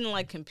 and it didn't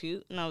like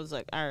compute. And I was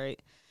like, all right.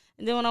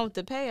 And then when I went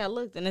to pay, I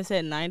looked, and it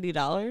said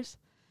 $90.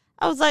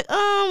 I was like,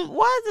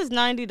 why is this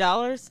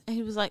 $90? And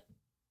he was like,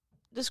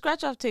 the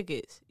scratch off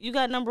tickets. You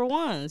got number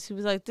ones. He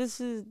was like,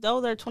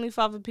 they're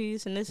 25 a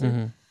piece, and this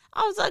is.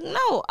 I was like,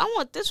 no, I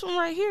want this one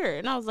right here.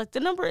 And I was like,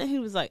 the number. And he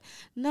was like,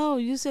 no,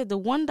 you said the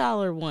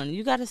 $1 one.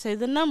 You got to say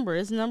the number.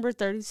 It's number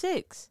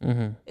 36.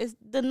 It's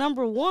the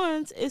number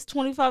ones. It's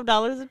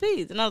 $25 a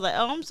piece. And I was like,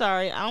 oh, I'm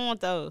sorry, I don't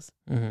want those.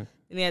 And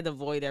he had to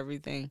void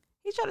everything.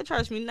 He tried to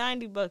charge me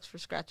 $90 for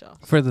scratch off.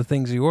 For the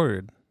things you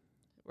ordered.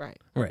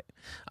 Right.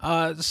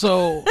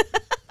 So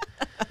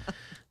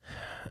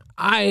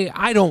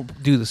I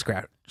don't do the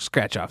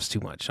scratch offs too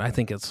much. I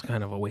think it's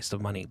kind of a waste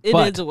of money. It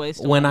is a waste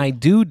of when money. I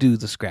do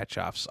the scratch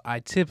offs, I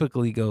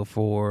typically go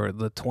for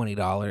the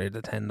 $20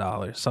 to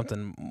 $10,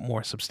 something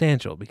more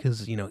substantial,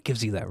 because you know it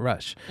gives you that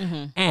rush.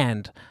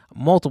 And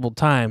multiple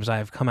times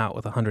I've come out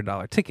with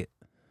 $100 ticket.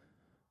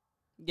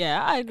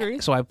 Yeah, I agree.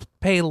 So I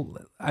play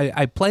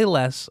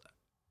less,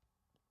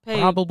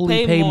 probably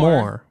pay pay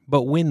more,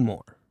 but win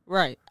more.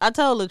 Right. I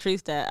told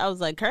Latrice that. I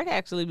was like, Kirk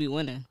actually be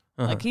winning.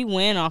 Like, he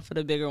win off of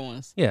the bigger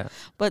ones. Yeah.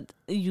 But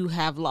you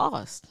have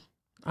lost.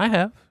 I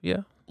have,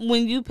 yeah.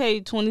 When you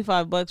pay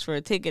 $25 for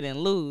a ticket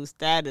and lose,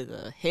 that is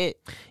a hit.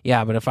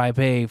 Yeah, but if I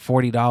pay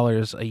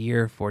 $40 a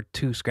year for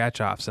 2 scratch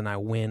offs and I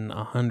win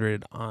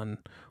 $100 on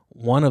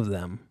one of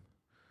them,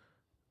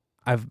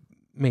 I've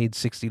made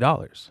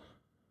 $60.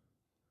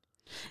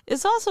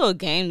 It's also a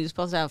game. You're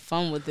supposed to have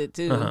fun with it,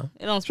 too.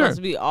 It don't Sure. supposed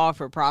to be all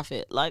for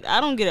profit. Like, I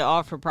don't get it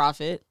all for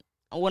profit.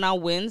 When I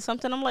win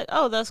something, I'm like,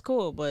 oh, that's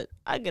cool. But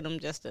I get them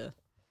just to,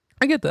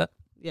 I get that.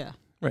 yeah.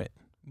 Right.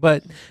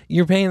 But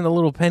you're paying the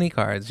little penny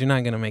cards. You're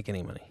not going to make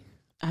any money.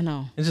 I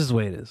know. It's just the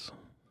way it is.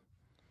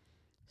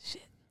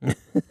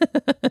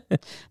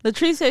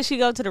 Latrice said she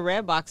go to the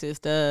red boxes,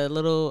 the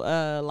little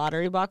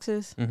lottery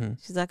boxes.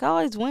 She's like, I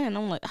always win.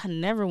 I'm like, I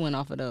never win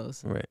off of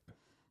those. Right.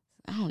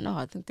 I don't know.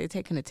 I think they're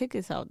taking the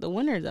tickets out, the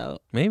winners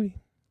out. Maybe.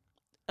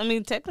 I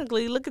mean,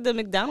 technically, look at the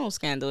McDonald's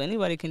scandal.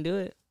 Anybody can do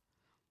it.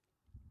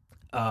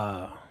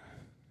 On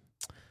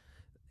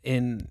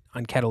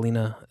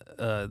Catalina,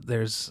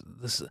 there's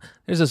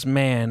this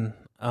man,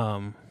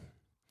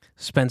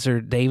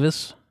 Spencer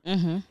Davis.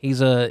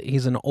 He's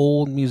an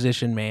old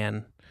musician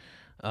man.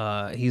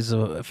 He's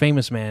a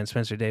famous man,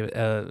 Spencer Davis.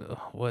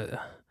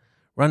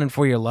 Running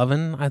for Your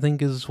Lovin', I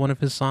think, is one of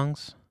his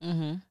songs.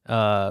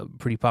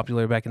 Pretty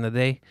popular back in the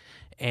day.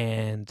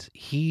 And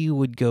he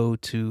would go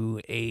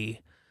to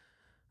a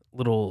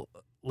little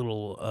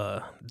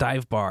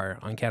dive bar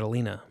on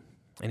Catalina,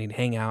 and he'd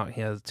hang out.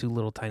 He has 2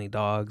 little tiny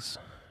dogs,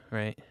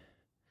 right?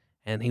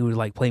 And he would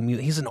like play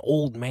music. He's an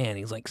old man.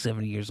 He's like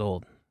 70 years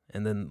old.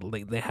 And then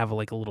like they have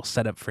like a little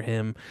setup for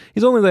him.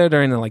 He's only there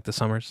during the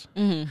summers.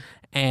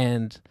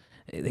 And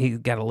he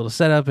got a little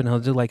setup, and he'll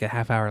do like a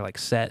half-hour like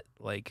set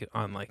like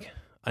on like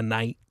a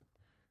night.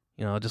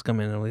 I'll just come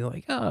in and be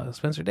like, oh,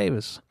 Spencer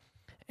Davis.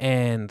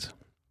 And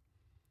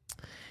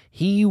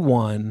he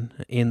won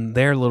in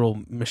their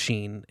little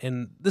machine.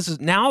 And this is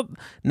now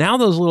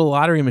those little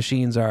lottery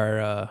machines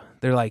are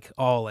they're like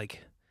all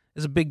like,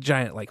 it's a big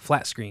giant like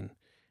flat screen.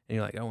 And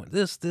you're like, I want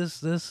this,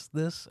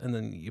 and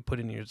then you put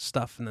in your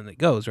stuff, and then it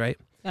goes, right?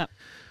 Yeah.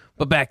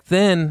 But back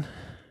then,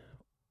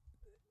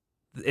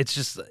 it's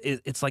just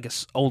it's like a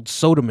old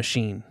soda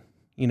machine.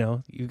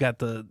 You got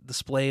the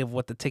display of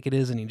what the ticket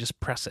is, and you just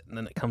press it, and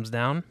then it comes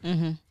down.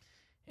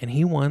 And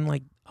he won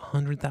like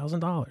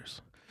 $100,000.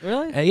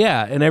 Really?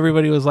 Yeah, and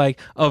everybody was like,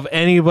 of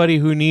anybody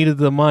who needed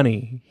the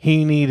money,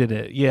 he needed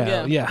it.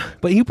 Yeah.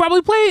 But he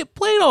probably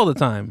played all the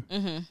time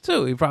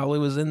too. He probably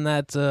was in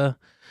that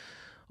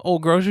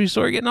old grocery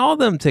store getting all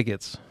them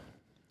tickets.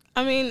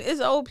 I mean,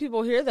 it's old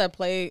people here that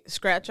play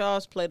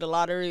scratch-offs, play the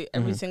lottery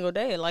every single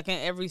day, like in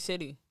every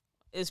city.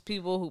 It's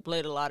people who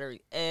play the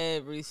lottery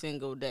every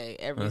single day,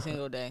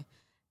 single day.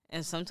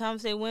 And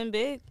sometimes they win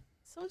big.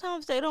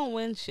 Sometimes they don't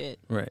win shit.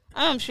 Right.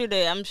 I'm sure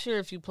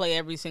if you play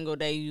every single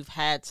day, you've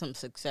had some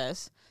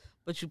success,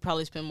 but you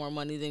probably spend more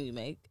money than you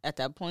make at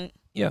that point.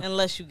 Yeah.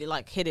 Unless you get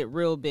like hit it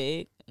real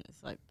big.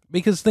 It's like,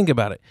 because think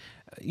about it.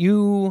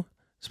 You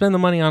spend the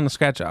money on the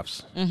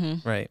scratch-offs,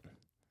 right?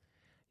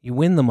 You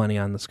win the money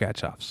on the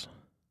scratch-offs.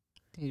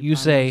 You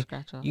say,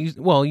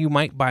 you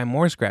might buy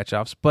more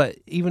scratch-offs, but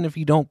even if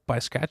you don't buy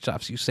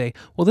scratch-offs, you say,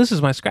 well, this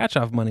is my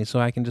scratch-off money, so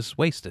I can just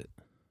waste it,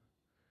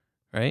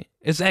 right?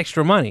 It's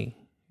extra money,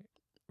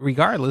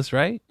 regardless,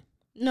 right?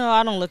 No,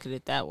 I don't look at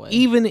it that way.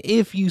 Even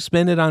if you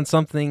spend it on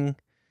something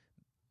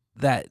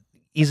that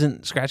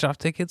isn't scratch-off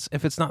tickets,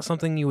 if it's not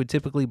something you would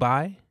typically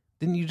buy,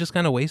 didn't you just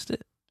kind of waste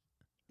it?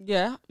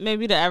 Yeah,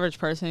 maybe the average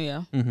person,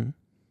 yeah.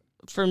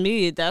 For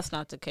me, that's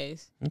not the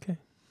case. Okay.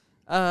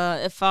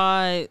 If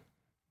I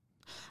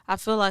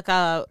feel like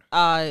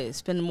I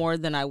spend more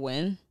than I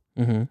win,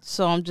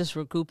 so I'm just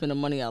recouping the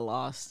money I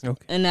lost,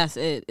 and that's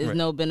it. There's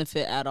no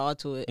benefit at all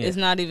to it. Yeah. It's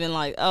not even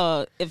like,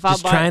 if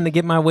just trying to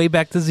get my way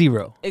back to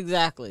zero.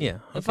 Exactly. Yeah.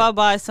 Okay. If I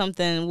buy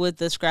something with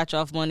the scratch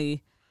off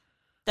money,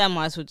 that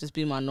might as well just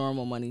be my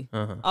normal money.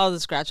 All the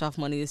scratch off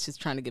money is just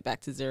trying to get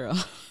back to zero.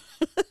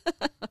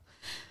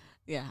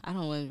 Yeah, I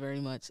don't win very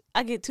much.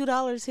 I get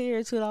 $2 here,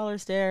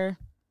 $2 there.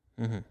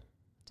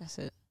 That's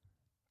it.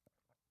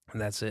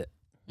 And that's it.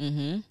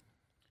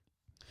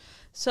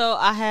 So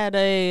I had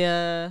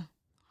a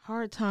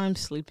hard time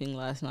sleeping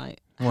last night.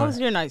 Why? How was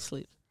your night's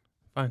sleep?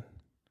 Fine.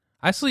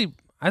 I sleep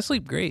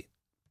great.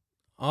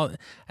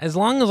 As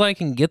long as I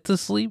can get to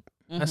sleep,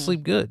 I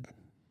sleep good.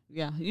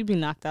 Yeah, you'd be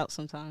knocked out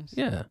sometimes.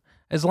 Yeah,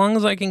 as long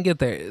as I can get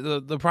there.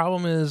 The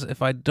problem is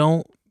if I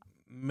don't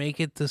make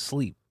it to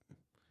sleep,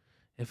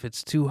 if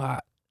it's too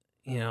hot,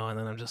 and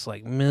then I'm just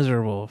like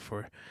miserable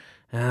for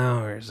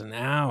hours and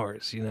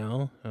hours,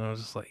 and I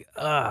was just like,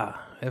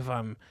 if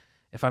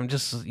I'm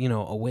just,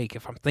 awake,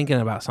 if I'm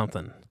thinking about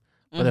something,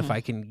 but if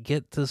I can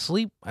get to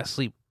sleep, I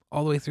sleep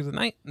all the way through the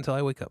night until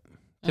I wake up,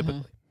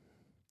 typically.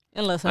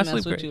 Unless I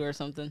mess with you or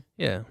something.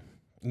 Yeah.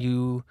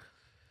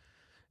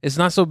 It's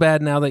not so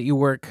bad now that you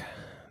work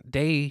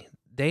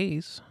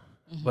days,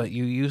 but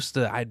you used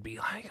to, I'd be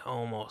like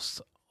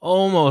almost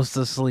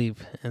asleep,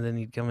 and then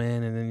you'd come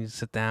in and then you'd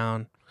sit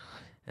down,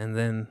 and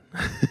then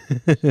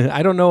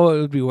I don't know what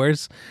would be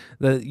worse,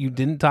 that you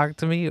didn't talk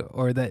to me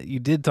or that you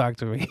did talk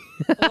to me.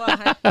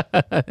 Why?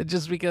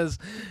 Just because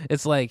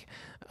it's like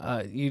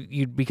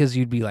you'd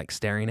be like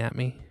staring at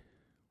me.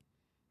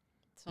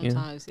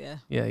 Sometimes, yeah.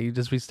 Yeah, you'd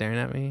just be staring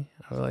at me.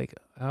 I was like,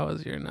 how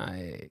was your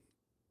night?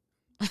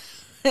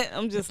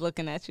 I'm just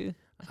looking at you.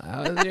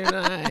 How was your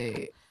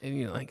night? And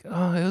you're like,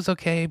 oh, it was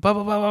okay. Blah,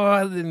 blah, blah,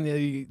 blah.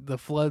 Then the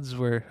floods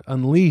were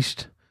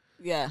unleashed.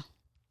 Yeah.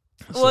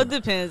 Well, it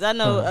depends. I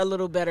know a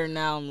little better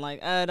now. I'm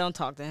like, don't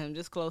talk to him.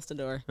 Just close the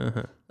door.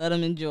 Let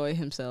him enjoy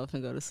himself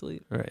and go to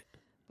sleep. Right.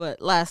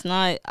 But last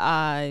night,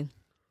 I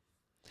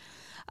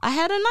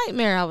had a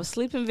nightmare. I was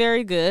sleeping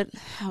very good.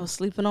 I was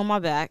sleeping on my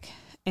back,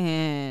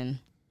 and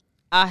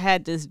I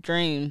had this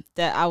dream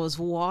that I was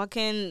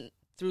walking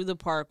through the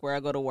park where I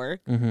go to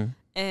work,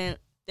 and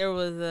there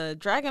was a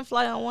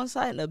dragonfly on one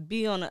side and a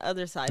bee on the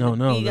other side.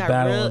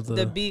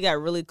 The bee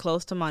got really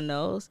close to my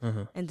nose,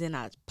 and then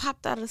I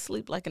popped out of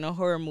sleep like in a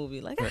horror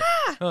movie, like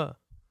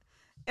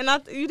and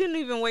you didn't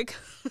even wake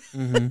up.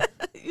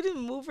 You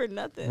didn't move or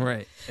nothing.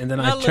 Right. And then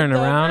I turned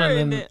around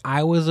and then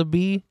I was a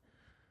bee.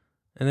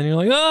 And then you're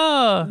like,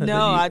 oh.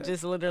 No, I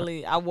just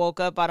literally, I woke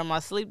up out of my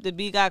sleep. The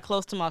bee got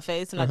close to my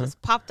face, and I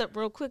just popped up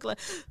real quick, like,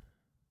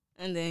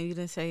 And then you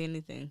didn't say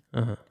anything.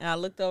 Uh-huh. And I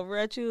looked over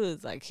at you.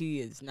 It's like,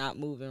 he is not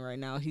moving right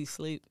now. He's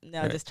asleep. And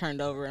I Right. just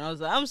turned over. And I was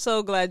like, I'm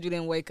so glad you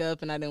didn't wake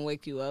up and I didn't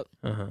wake you up.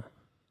 Uh-huh.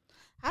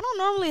 I don't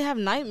normally have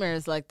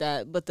nightmares like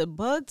that, but the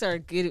bugs are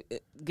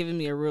giving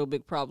me a real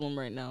big problem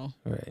right now.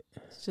 Right.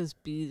 It's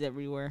just bees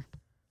everywhere.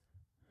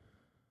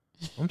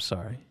 I'm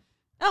sorry.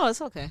 Oh,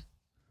 it's okay.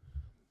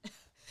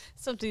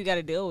 Something you got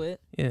to deal with.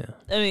 Yeah.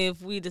 I mean,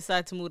 if we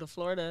decide to move to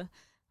Florida,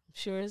 I'm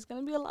sure there's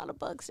going to be a lot of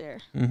bugs there.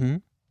 Mm-hmm.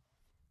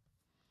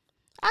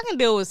 I can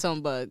deal with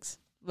some bugs,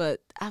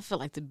 but I feel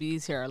like the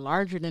bees here are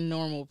larger than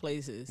normal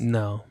places.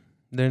 No.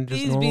 They're just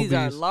These normal bees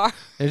are large.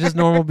 They're just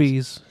normal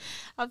bees.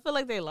 I feel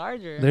like they're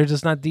larger. They're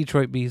just not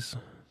Detroit bees.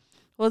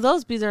 Well,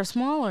 those bees are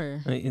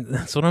smaller.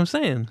 That's what I'm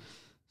saying.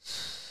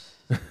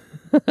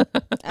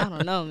 I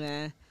don't know,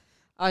 man.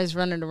 I was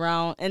running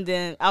around, and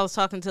then I was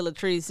talking to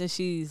Latrice, and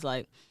she's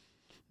like,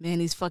 man,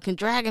 these fucking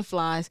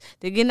dragonflies,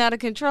 they're getting out of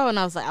control. And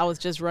I was like, I was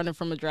just running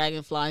from a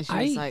dragonfly. And she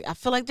was like, I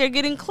feel like they're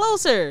getting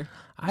closer.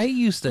 I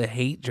used to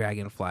hate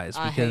dragonflies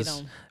I hate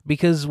 'em.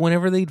 because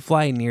whenever they'd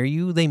fly near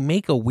you, they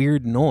make a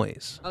weird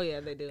noise. Oh,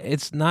 yeah, they do.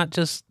 It's not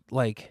just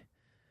like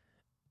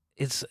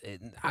it's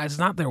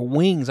not their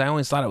wings. I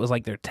always thought it was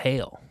like their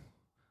tail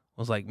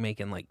was like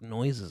making like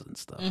noises and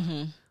stuff.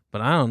 Mm-hmm.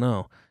 But I don't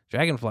know.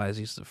 Dragonflies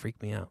used to freak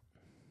me out.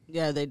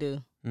 Yeah, they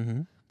do.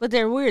 Mm-hmm. But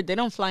they're weird. They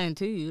don't fly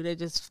into you. They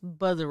just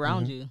buzz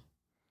around you.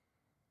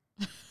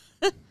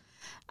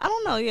 I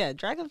don't know. Yeah,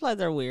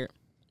 dragonflies are weird.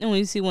 And when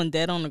you see one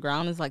dead on the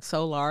ground, it's like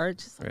so large.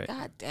 It's like, Right.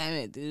 God damn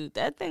it, dude.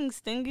 That thing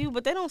sting you,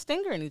 but they don't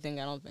sting or anything,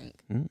 I don't think.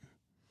 Mm.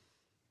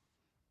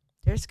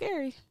 They're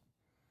scary.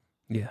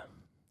 Yeah,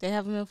 They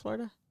have them in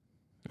Florida.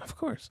 of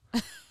course.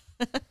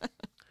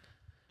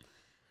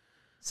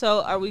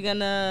 So are we going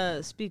to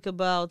speak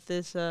about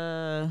this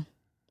Bill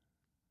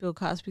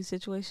Cosby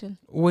situation?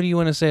 What do you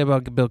want to say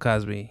about Bill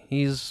Cosby?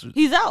 He's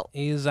out.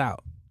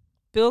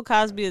 Bill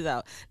Cosby is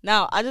out.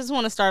 Now, I just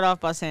want to start off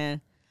by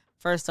saying,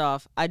 first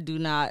off,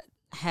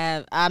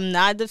 I'm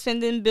not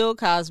defending Bill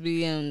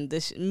Cosby, and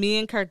me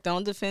and Kirk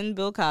don't defend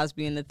Bill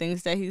Cosby and the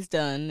things that he's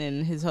done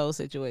and his whole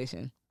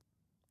situation.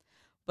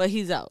 But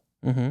he's out.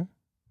 Mm-hmm.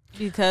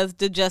 Because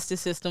the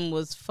justice system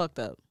was fucked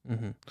up.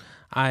 Mm-hmm.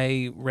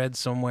 I read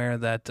somewhere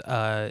that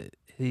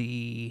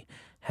he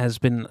has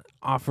been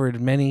offered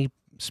many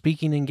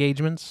speaking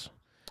engagements.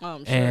 Oh,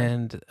 I'm sure.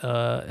 And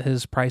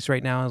his price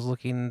right now is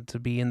looking to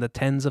be in the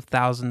tens of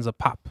thousands a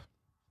pop.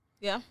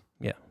 Yeah?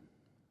 Yeah.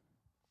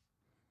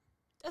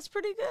 That's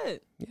pretty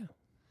good. Yeah.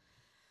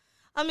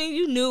 I mean,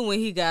 you knew when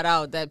he got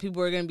out that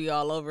people were going to be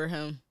all over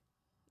him.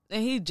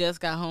 And he just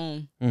got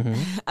home. Mm-hmm.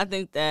 I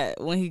think that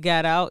when he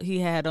got out, he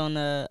had on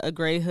a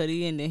gray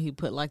hoodie, and then he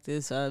put like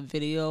this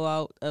video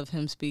out of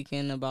him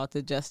speaking about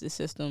the justice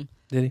system.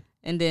 Did he?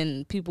 And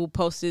then people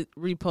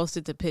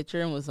reposted the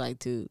picture and was like,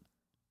 dude,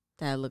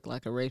 that looked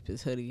like a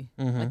rapist hoodie.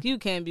 Mm-hmm. Like, you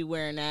can't be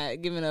wearing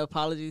that, giving an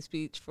apology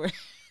speech for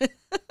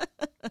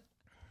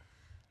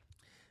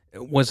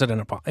It wasn't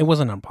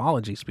an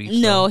apology speech.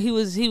 No, though. he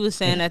was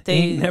saying that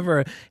they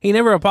he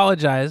never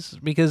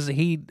apologized because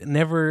he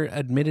never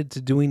admitted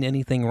to doing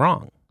anything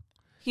wrong.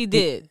 he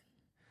did.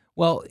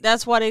 Well,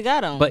 That's why they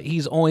got him. but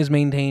he's always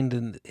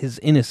maintained his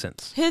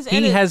innocence. His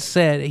he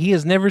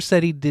has never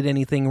said he did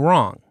anything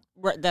wrong.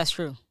 Right, that's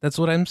true. That's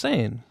what I'm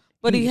saying.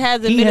 But he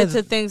has admitted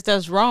to things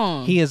that's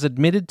wrong. He has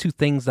admitted to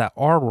things that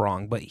are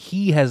wrong, but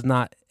he has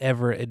not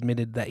ever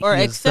admitted that he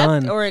has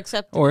done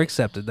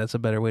accepted. That's a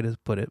better way to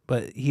put it.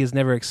 But he has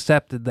never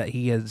accepted that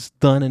he has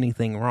done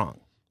anything wrong.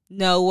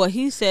 No, what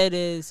he said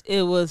is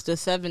it was the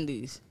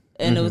 70s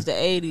and it was the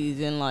 80s,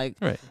 and like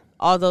Right.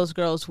 all those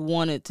girls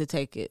wanted to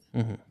take it.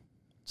 Mm-hmm.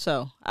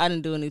 So I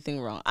didn't do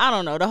anything wrong. I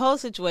don't know. The whole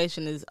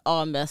situation is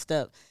all messed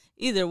up.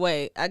 Either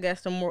way, I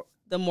guess the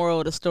moral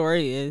of the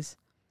story is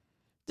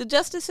the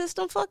justice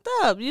system fucked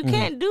up. You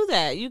can't do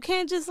that. You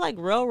can't just like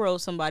railroad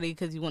somebody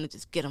because you want to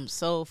just get them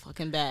so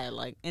fucking bad.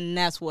 Like, and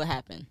that's what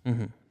happened.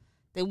 Mm-hmm.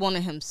 They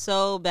wanted him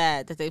so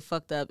bad that they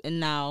fucked up,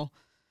 and now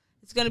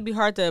it's gonna be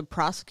hard to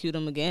prosecute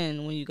him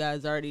again when you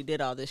guys already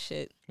did all this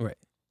shit. Right.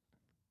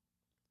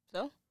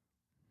 So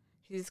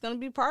he's gonna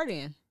be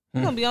partying.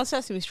 He's gonna be on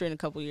Sesame Street in a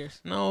couple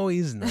years. No,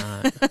 he's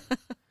not.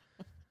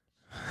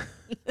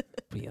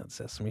 Be on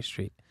Sesame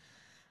Street.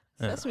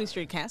 Sesame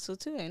Street canceled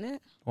too, ain't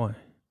it? Why?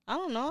 I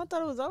don't know. I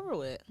thought it was over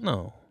with.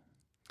 No.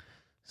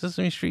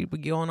 Sesame Street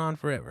been going on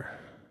forever.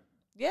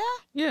 Yeah,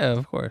 Yeah,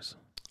 of course.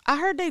 I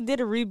heard they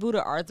did a reboot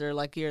of Arthur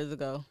like years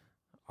ago.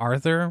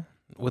 Arthur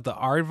with the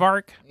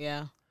aardvark.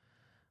 Yeah,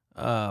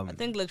 I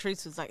think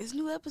Latrice was like, "It's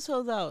new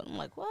episodes out." I'm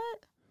like,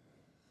 "What?"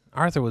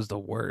 Arthur was the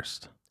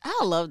worst.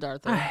 I loved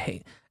Arthur.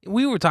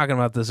 We were talking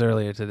about this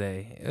earlier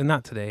today.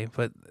 Not today,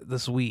 but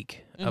this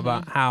week.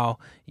 About how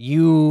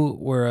you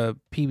were a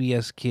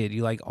PBS kid.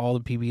 You like all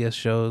the PBS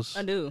shows.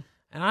 I do.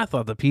 And I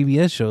thought the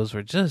PBS shows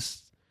were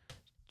just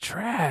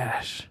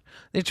trash.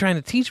 They're trying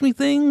to teach me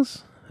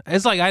things.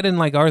 It's like I didn't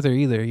like Arthur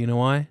either. You know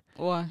why?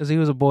 Why? Because he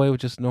was a boy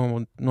with just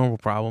normal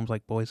problems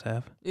like boys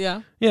have.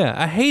 Yeah. Yeah,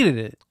 I hated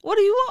it. What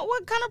do you want?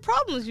 What kind of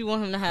problems you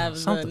want him to have as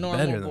a Something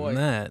normal better boy? than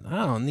that.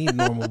 I don't need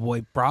normal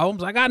boy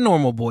problems. I got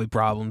normal boy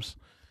problems.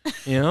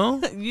 You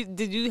know?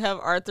 Did you have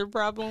Arthur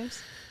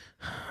problems?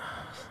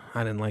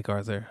 I didn't like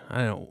Arthur. I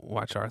didn't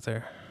watch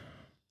Arthur.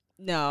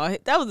 No,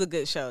 that was a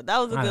good show. That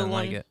was a I good didn't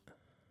one. like it.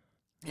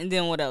 And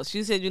then what else?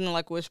 You said you didn't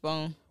like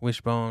Wishbone.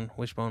 Wishbone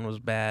was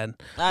bad.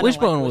 I didn't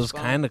Wishbone like was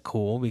kind of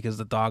cool because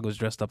the dog was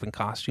dressed up in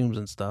costumes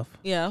and stuff.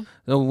 Yeah.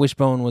 So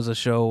Wishbone was a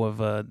show of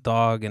a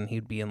dog, and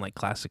he'd be in like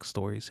classic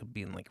stories. He'd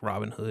be in like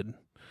Robin Hood,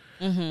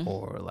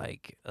 or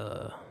like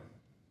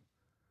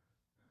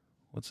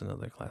what's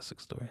another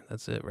classic story?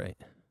 That's it, right?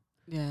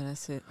 Yeah,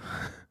 that's it.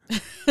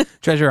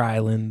 Treasure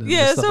Island. And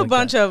Yeah, it's stuff a like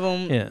bunch that. of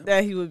them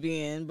that he would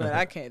be in, but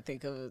I can't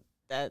think of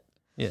that.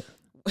 Yeah.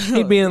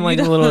 He'd be in like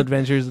little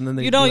adventures, and then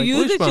you don't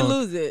use Wishbone. it, you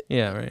lose it.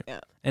 Yeah, right.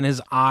 Yeah. And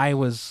his eye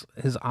was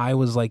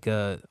like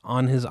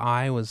on his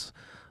eye was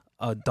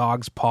a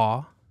dog's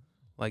paw,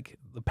 like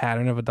the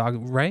pattern of a dog,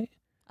 right?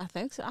 I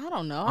think so. I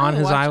don't know. On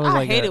his eye was I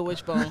like hated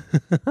Wishbone.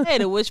 I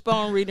hated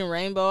Wishbone, Reading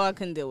Rainbow. I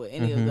couldn't deal with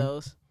any of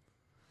those.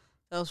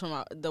 Those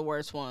were the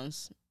worst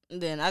ones.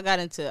 And then I got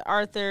into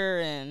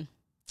Arthur, and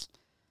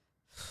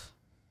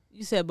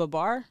you said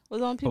Babar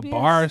was on PBS?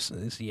 Babar,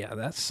 yeah,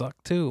 that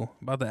sucked too.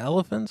 About the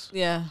elephants?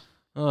 Yeah.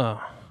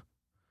 Oh.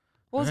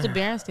 What was the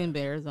Berenstain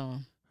Bears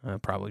on?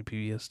 Probably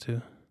PBS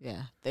too.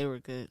 Yeah, they were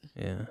good.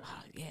 Yeah.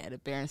 Oh, yeah, the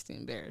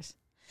Berenstain Bears.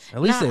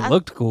 At least they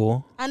looked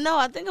cool. I know.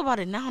 I think about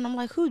it now, and I'm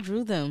like, who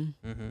drew them?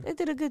 Mm-hmm. They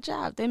did a good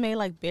job. They made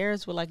like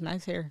bears with like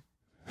nice hair.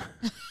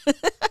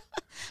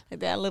 Like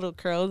they had little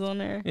curls on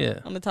there. Yeah.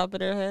 On the top of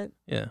their head.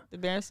 Yeah. The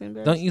Berenstain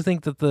Bears. Don't you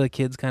think that the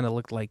kids kind of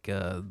looked like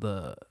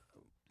the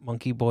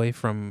monkey boy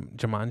from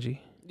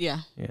Jumanji? Yeah.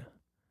 Yeah.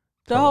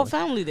 The whole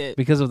family did.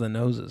 Because of the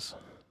noses.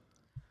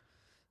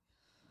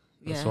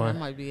 That's Yeah, why. that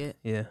might be it.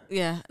 Yeah.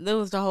 Yeah, that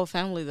was the whole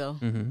family though.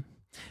 Mm-hmm.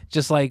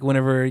 Just like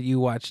whenever you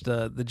watched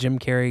the Jim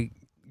Carrey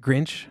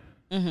Grinch,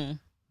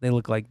 they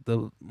look like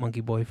the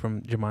monkey boy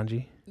from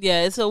Jumanji.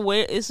 Yeah, it's a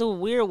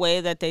weird way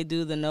that they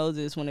do the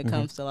noses when it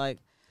comes to like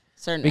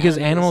certain because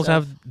animals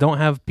stuff. don't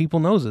have people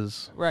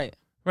noses. Right.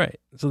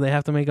 So they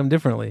have to make them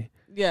differently.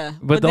 Yeah.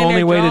 But the then only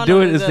they're way to drawing do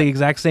them it is as the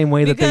exact same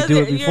way that they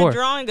do it before. You're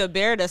drawing a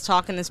bear that's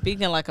talking and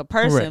speaking like a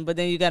person, Right. but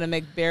then you got to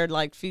make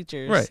bear-like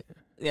features. Right.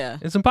 Yeah.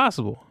 It's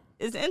impossible.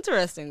 It's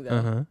interesting though.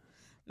 Uh-huh.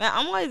 Man,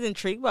 I'm always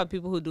intrigued by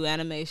people who do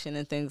animation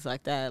and things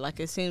like that. Like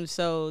it seems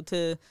so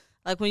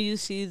like when you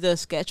see the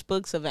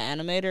sketchbooks of an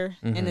animator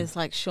and it's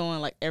like showing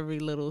like every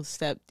little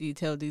step,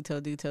 detail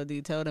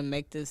to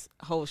make this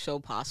whole show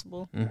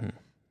possible.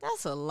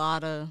 That's a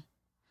lot of.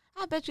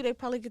 I bet you they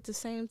probably get the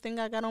same thing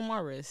I got on my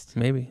wrist.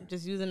 Maybe.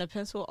 Just using a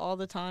pencil all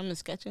the time and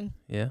sketching.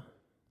 Yeah.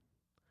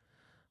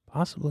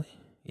 Possibly.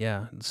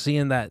 Yeah.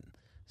 Seeing that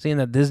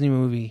Disney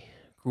movie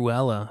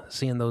Cruella,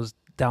 seeing those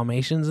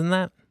Dalmatians in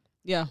that.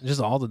 Yeah. Just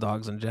all the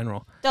dogs in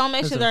general.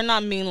 Dalmatians are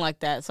not mean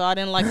like that, so I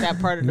didn't like that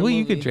part of the well, movie.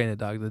 you could train a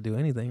dog to do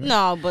anything. Right?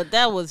 No, but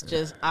that was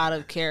just out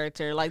of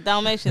character. Like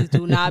Dalmatians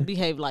do not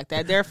behave like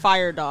that. They're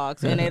fire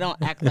dogs and they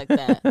don't act like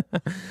that.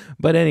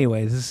 But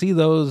anyways, to see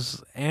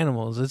those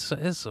animals,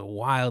 it's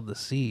wild to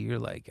see. You're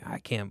like, I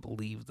can't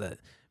believe that,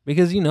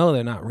 because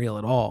they're not real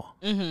at all.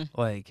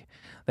 Like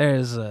there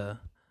was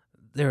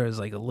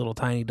like a little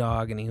tiny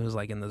dog, and he was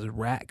like in this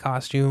rat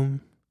costume.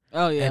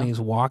 Oh yeah, and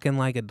he's walking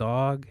like a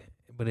dog,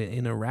 but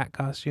in a rat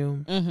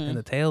costume, and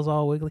the tail's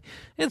all wiggly.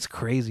 It's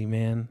crazy,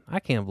 man. I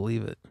can't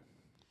believe it.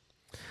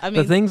 I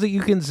mean, the things that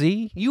you can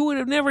see, you would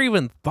have never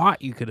even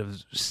thought you could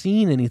have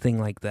seen anything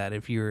like that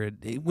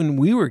when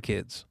we were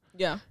kids.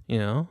 Yeah.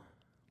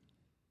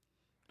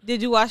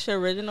 Did you watch the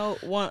original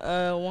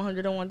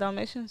 101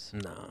 Dalmatians?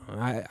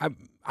 No,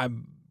 I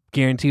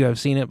guarantee you I've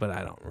seen it, but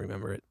I don't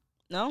remember it.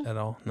 No, at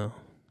all. No.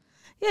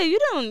 Yeah, you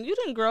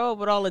didn't grow up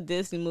with all the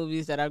Disney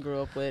movies that I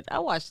grew up with. I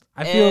watched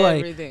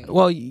everything.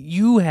 Well,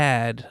 you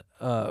had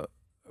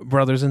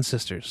brothers and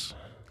sisters.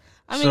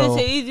 I mean, it's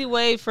an easy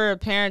way for a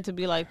parent to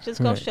be like,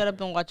 just go shut up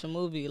and watch a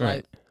movie. Right.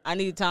 Like, I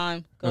need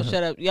time. Go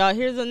shut up. Y'all,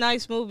 here's a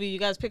nice movie. You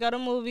guys pick out a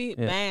movie.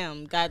 Yeah.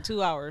 Bam. Got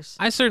 2 hours.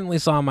 I certainly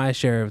saw my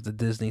share of the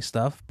Disney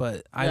stuff,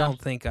 but I don't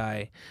think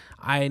I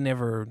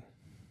didn't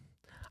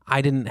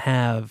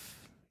have,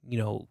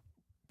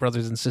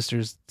 brothers and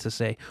sisters to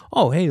say,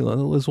 oh, hey,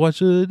 let's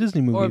watch a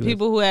Disney movie. Or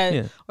people who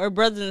had, or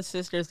brothers and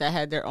sisters that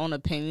had their own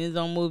opinions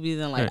on movies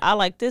and like, I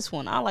like this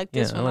one, I like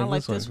this one, I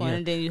like this one.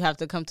 And then you have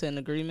to come to an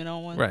agreement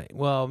on one. Right.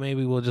 Well,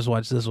 maybe we'll just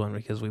watch this one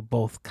because we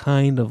both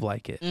kind of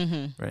like it.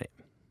 Right.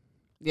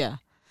 Yeah.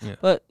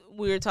 But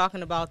we were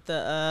talking about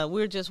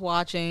we were just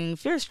watching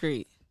Fear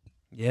Street.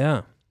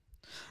 Yeah.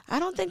 I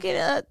don't think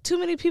too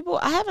many people.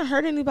 I haven't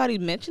heard anybody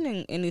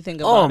mentioning anything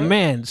about it. Oh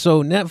man!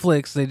 So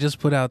Netflix, they just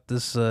put out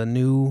this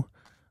new.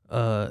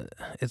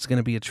 It's going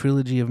to be a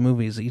trilogy of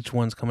movies. Each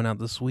one's coming out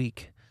this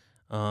week.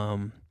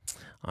 I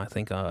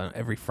think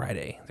every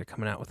Friday they're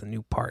coming out with a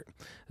new part.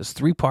 It's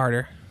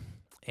 3-parter,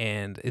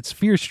 and it's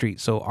Fear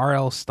Street. So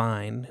R.L.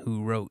 Stine,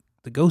 who wrote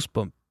the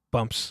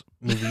Goosebumps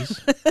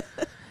movies.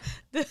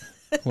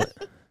 What?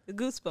 The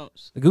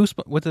Goosebumps.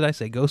 What did I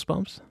say?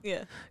 Goosebumps?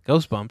 Yeah.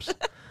 Goosebumps.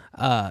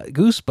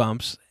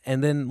 Goosebumps.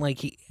 And then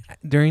like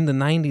during the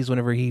 90s,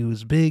 whenever he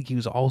was big, he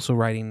was also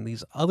writing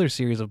these other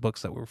series of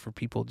books that were for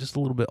people just a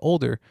little bit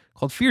older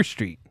called Fear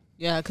Street.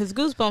 Yeah, because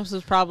Goosebumps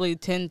was probably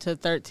 10 to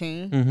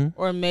 13, Mm-hmm.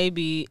 or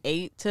maybe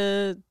 8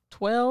 to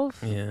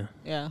 12. Yeah,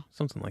 Yeah.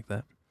 something like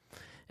that.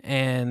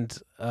 And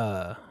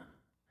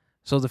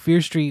so the Fear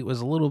Street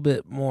was a little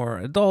bit more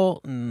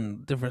adult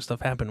and different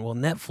stuff happened. Well,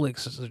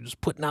 Netflix is just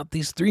putting out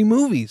these 3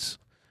 movies,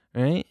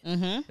 right?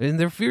 Mm-hmm. And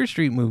they're Fear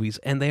Street movies,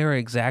 and they are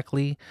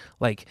exactly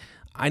like,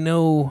 I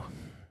know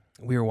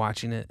we were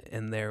watching it,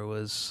 and there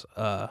was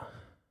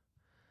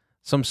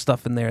some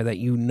stuff in there that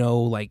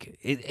like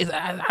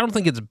I don't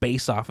think it's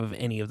based off of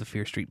any of the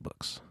Fear Street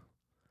books.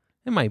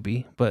 It might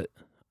be, but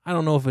I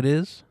don't know if it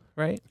is,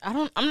 right?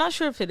 I'm not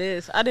sure if it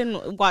is. I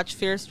didn't watch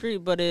Fear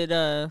Street, but it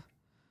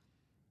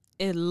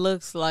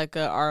looks like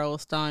a R.L.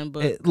 Stein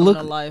book come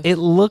to life. It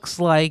looks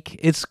like,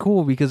 it's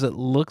cool because it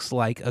looks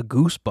like a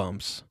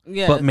Goosebumps,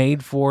 Yeah. but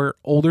made for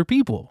older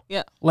people.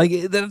 Yeah. Like,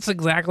 that's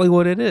exactly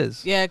what it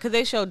is. Yeah, because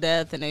they show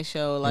death and they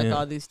show like Yeah.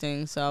 all these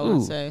things. So I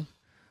would Ooh. say,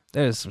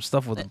 There's some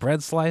stuff with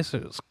bread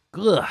slicers.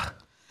 Ugh.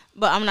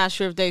 but I'm not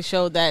sure if they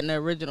showed that in the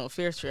original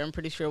Fear Street. I'm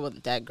pretty sure it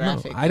wasn't that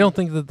graphic. No, I don't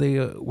think that they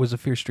was a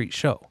Fear Street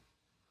show.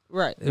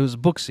 Right. It was a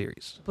book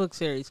series. Book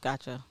series,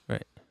 gotcha.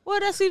 Right. Well,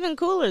 that's even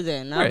cooler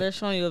then. Now Right. they're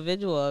showing you a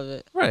visual of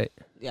it. Right.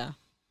 Yeah.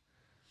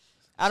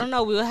 I don't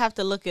know. We would have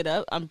to look it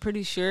up. I'm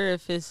pretty sure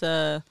if it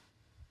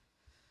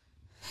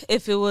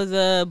was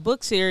a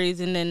book series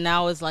and then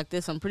now it's like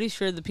this, I'm pretty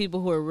sure the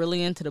people who are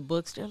really into the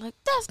books, they're like,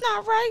 that's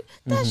not right.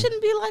 That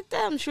shouldn't be like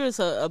that. I'm sure it's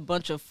a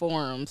bunch of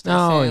forums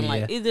that's saying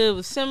like either it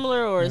was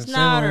similar or it's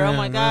not, or oh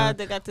my God,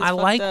 they got this. I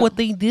fucked like up. what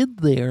they did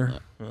there,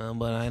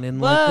 but I didn't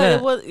But like that.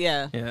 it was,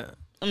 yeah. Yeah.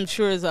 I'm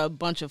sure it's a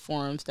bunch of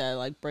forums that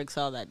like breaks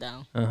all that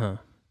down. Uh-huh.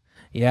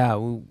 Yeah,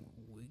 we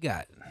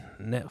got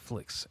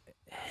Netflix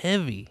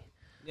heavy.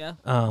 Yeah.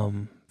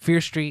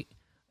 Fear Street,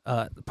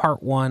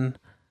 Part 1,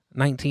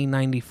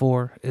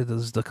 1994. It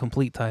is the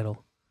complete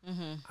title.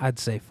 Mm-hmm. I'd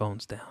say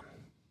Phones Down.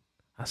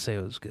 I say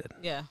it was good.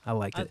 Yeah. I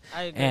liked it.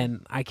 I agree.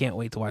 And I can't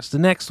wait to watch the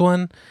next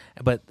one.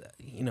 But,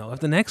 if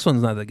the next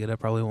one's not that good, I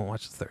probably won't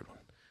watch the third one.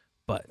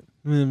 But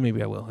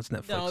maybe I will. It's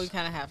Netflix. No, we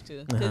kind of have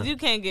to. Because you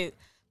can't get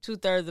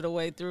 2/3 of the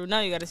way through. Now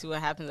you got to see what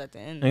happens at the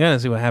end. I gotta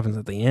see what happens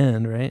at the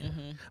end, right?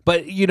 Mm-hmm.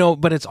 But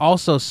but it's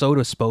also so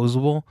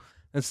disposable.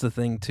 That's the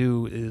thing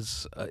too.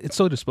 Is it's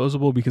so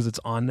disposable because it's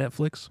on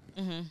Netflix.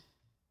 Mm-hmm.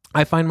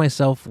 I find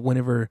myself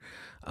whenever,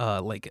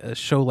 like a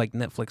show like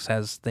Netflix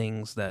has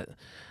things that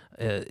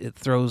it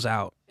throws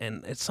out,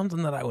 and it's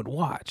something that I would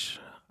watch.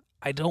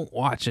 I don't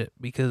watch it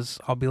because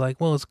I'll be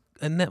like, well, it's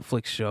a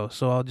Netflix show,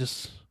 so I'll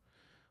just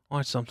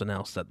watch something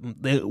else that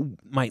they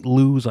might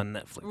lose on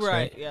Netflix.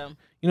 Right? Yeah.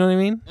 You know what I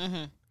mean?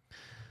 Mm-hmm.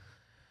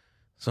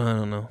 So I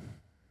don't know.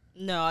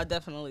 No, I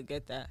definitely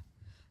get that.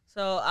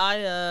 So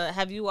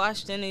have you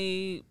watched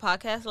any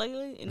podcasts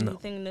lately?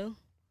 Anything new?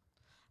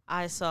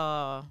 I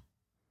saw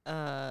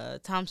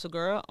Tom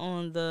Segura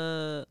on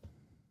the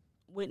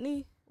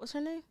Whitney. What's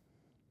her name?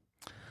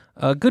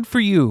 Good for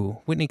you,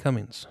 Whitney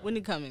Cummings.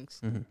 Whitney Cummings.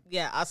 Mm-hmm.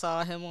 Yeah, I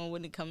saw him on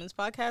Whitney Cummings'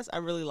 podcast. I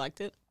really liked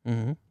it.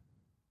 Mm-hmm.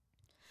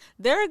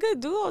 They're a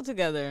good duo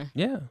together.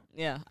 Yeah.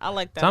 Yeah, I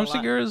like that. Tom a lot.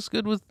 Segura is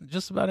good with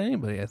just about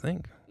anybody, I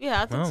think.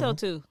 Yeah, I think Oh. so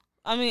too.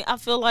 I mean, I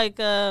feel like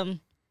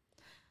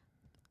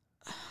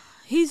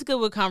he's good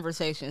with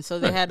conversation, so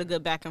they Right. had a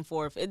good back and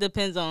forth. It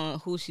depends on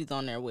who she's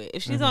on there with.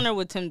 If she's on there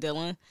with Tim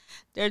Dillon,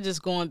 they're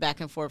just going back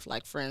and forth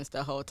like friends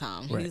the whole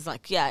time. Right. He's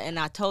like, yeah, and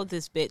I told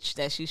this bitch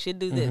that she should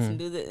do this and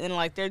do this, and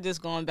like they're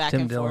just going back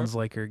Tim and Dillon's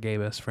forth. like her gay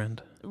best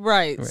friend.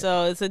 Right.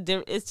 So it's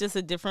just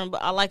a different.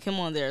 But I like him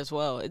on there as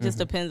well. It just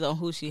depends on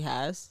who she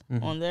has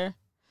on there.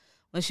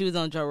 When she was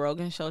on Joe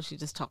Rogan's show, she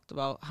just talked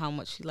about how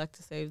much she liked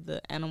to save the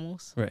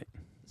animals. Right.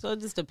 So it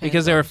just depends.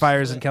 Because there on were who she's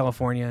fires in with.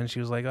 California, and she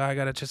was like, oh, I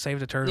got to just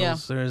save the turtles. Yeah.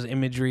 There's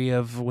imagery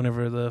of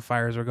whenever the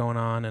fires were going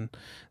on, and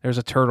there's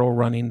a turtle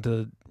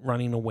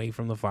running away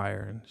from the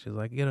fire. And she's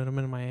like, get him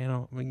in my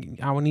animal.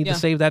 I would need to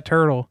save that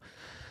turtle.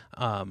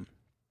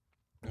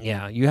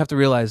 Yeah, you have to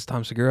realize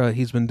Tom Segura,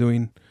 he's been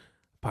doing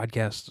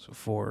podcasts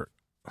for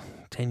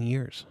 10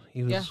 years.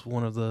 He was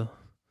one of the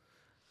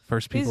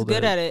first people He's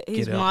good at it.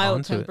 He's get mild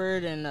onto it.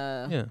 tempered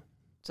and Yeah.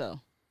 so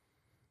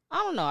I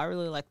don't know. I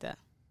really like that.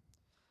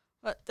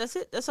 But that's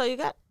it. That's all you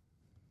got.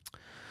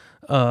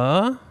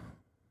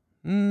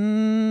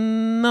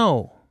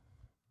 No.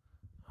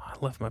 I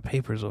left my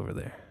papers over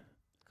there.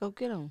 Go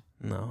get them.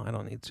 No, I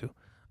don't need to.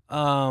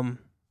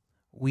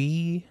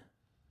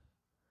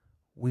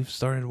 We've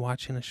started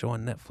watching a show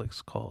on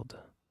Netflix called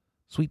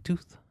Sweet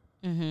Tooth.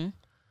 Mm-hmm.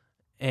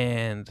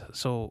 And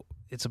so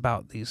it's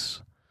about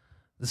this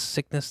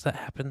sickness that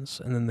happens,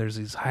 and then there's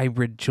these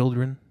hybrid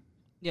children.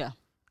 Yeah.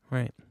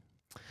 Right.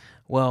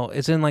 Well,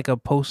 it's in like a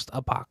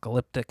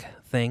post-apocalyptic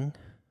thing,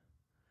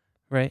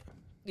 right?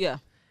 Yeah.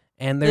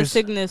 And The there's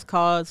sickness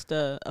caused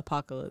the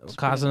apocalypse.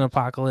 causing an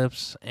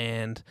apocalypse,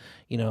 and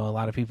a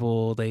lot of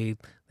people they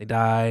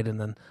died, and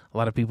then a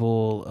lot of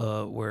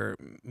people were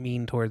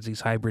mean towards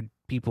these hybrid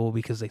people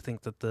because they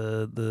think that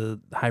the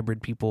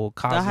hybrid people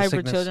caused the hybrid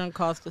sickness. children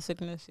caused the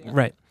sickness. Yeah.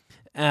 Right.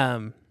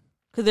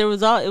 Because it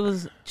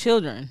was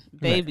children,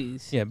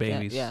 babies. Yeah,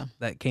 babies. Yeah.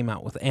 That came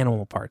out with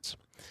animal parts.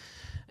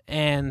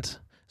 And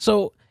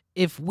so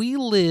if we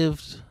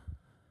lived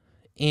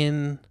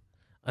in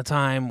a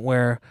time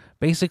where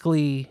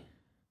basically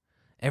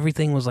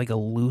everything was like a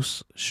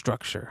loose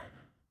structure,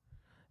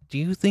 do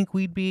you think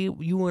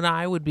you and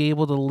I would be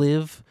able to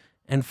live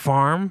and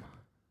farm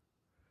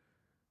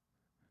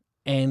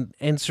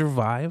and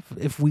survive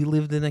if we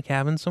lived in a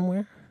cabin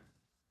somewhere?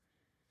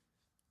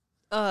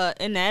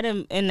 In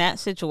that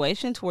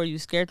situation to where you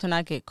scared to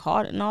not get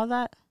caught and all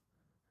that?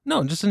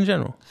 No, just in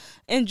general.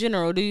 In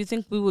general, do you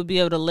think we would be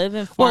able to live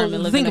and farm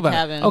and live think in a about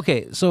cabin? it.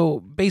 Okay, so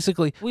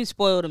basically, We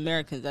spoiled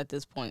Americans at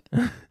this point.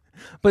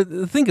 but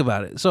think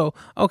about it. So,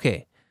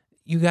 okay,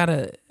 you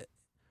live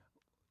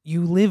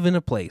in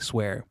a place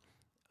where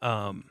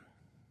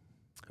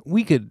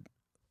we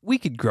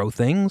could grow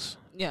things,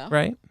 Yeah,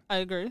 right? I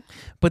agree.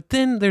 But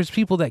then there's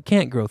people that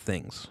can't grow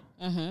things.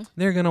 Mm-hmm.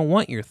 They're going to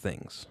want your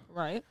things.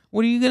 Right.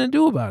 What are you going to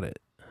do about it?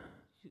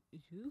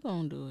 You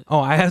gonna do it? Oh,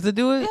 I have to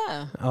do it?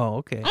 Yeah. Oh,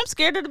 okay. I'm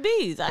scared of the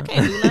bees. I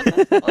can't do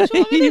nothing. What you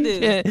want me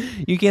to do?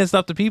 You can't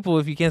stop the people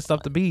if you can't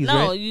stop the bees,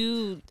 No, right?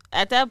 you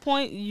at that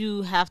point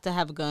you have to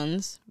have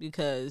guns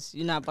because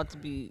you're not about to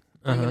be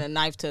bringing a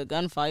knife to a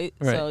gunfight.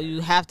 Right. So you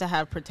have to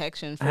have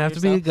protection for I have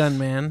yourself. to be a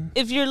gunman.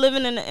 If you're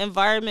living in an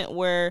environment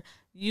where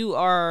you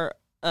are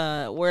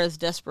where it's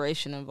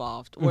desperation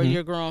involved, where Mm-hmm.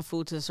 you're growing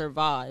food to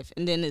survive,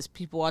 and then there's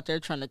people out there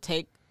trying to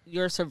take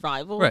your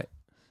survival. Right.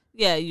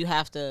 Yeah, you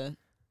have to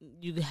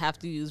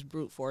use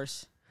brute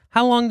force.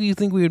 How long do you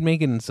think we would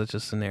make it in such a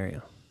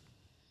scenario?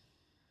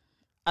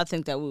 I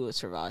think that we would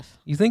survive.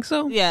 You think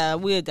so? Yeah,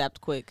 we adapt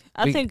quick.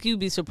 I Be- think you'd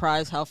be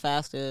surprised how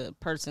fast a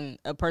person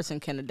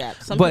can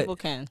adapt. Some But- people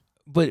can.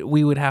 But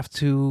we would have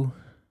to,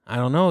 I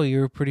don't know,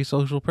 you're a pretty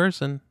social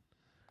person.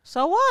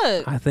 So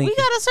what? I think- we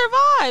gotta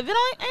survive. It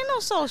ain't no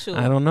social.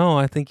 I don't know.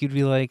 I think you'd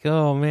be like,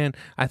 oh, man.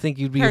 I think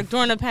you'd be, Kirk,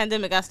 during the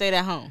pandemic, I stayed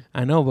at home.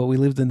 I know, but we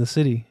lived in the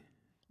city.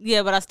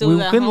 Yeah, but I still We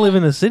was at couldn't home. live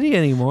in the city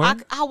anymore. I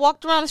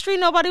walked around the street.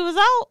 Nobody was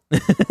out.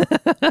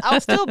 I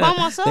was still by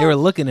myself. They were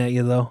looking at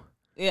you, though.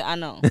 Yeah, I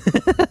know.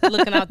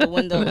 Looking out the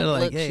window, They're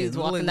like, look, hey, she's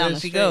walking look, down there the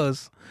she street.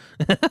 goes.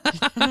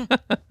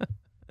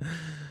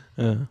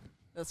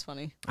 That's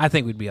funny. I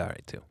think we'd be all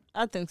right, too.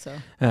 I think so.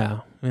 Yeah.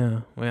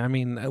 Well, I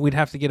mean, we'd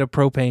have to get a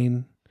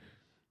propane,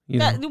 you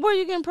know. Where are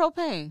you getting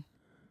propane?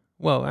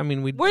 Well, I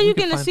mean, Where are you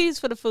getting the seeds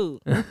for the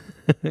food? You get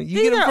them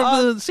These are from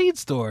all- the seed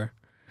store.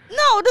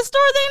 No, the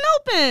stores ain't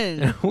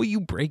open. Well, you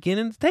break in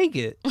and take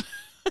it.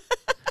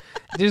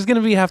 There's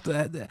gonna be It's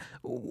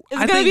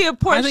gonna be a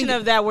portion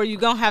of that where you're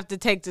gonna have to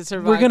take to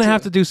survive. We're gonna too.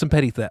 have to do some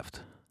petty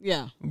theft.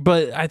 Yeah.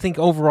 But I think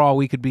overall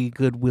we could be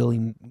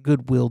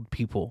good-willed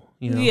people.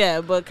 You know.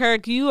 Yeah, but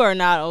Kirk, you are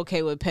not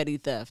okay with petty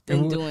theft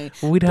and doing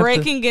we'd have to-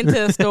 breaking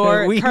into a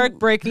store. We- Kirk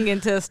breaking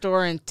into a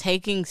store and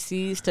taking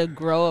seeds to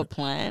grow a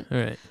plant. All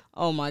right.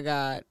 Oh my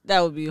God,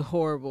 that would be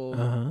horrible.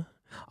 Uh-huh.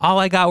 All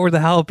I got were the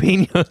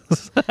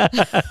jalapenos.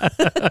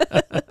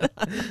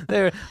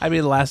 I'd be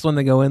the last one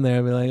to go in there.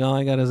 I'd be like, all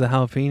I got is the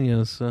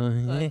jalapenos. So,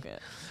 yeah. Okay.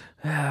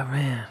 Ah,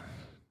 man.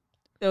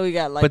 So we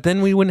got like But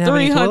then we wouldn't have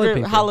any toilet 300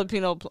 paper.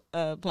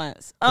 jalapeno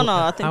plants. Oh no,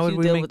 I think How would you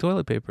we deal make with.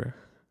 toilet paper?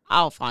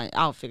 I'll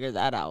figure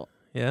that out.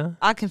 Yeah?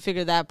 I can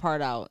figure that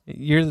part out.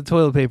 You're the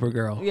toilet paper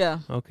girl. Yeah,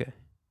 Okay.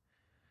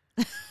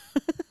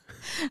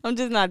 I'm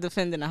just not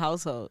defending the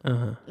household.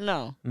 Uh-huh.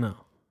 No,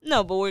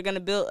 No. but we're gonna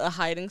build a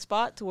hiding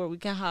spot to where we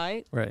can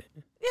hide. Right.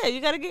 Yeah,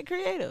 you got to get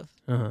creative.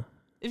 Uh-huh.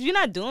 If you're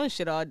not doing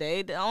shit all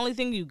day, the only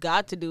thing you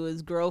got to do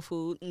is grow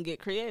food and get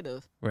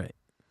creative. Right.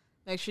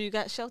 Make sure you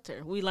got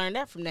shelter. We learned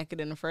that from Naked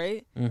and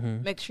Afraid.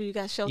 Mm-hmm. Make sure you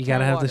got shelter. You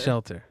gotta and have the water.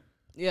 shelter.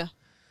 Yeah,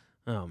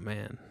 Oh,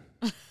 man.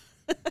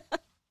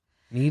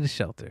 Need a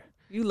shelter.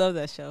 you love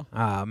that show.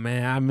 Ah,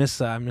 man, I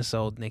miss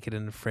old Naked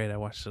and Afraid. I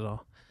watched it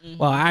all. Mhm.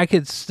 Well, I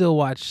could still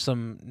watch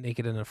some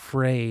Naked and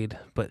Afraid,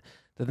 but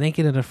the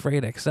Naked and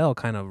Afraid XL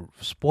kind of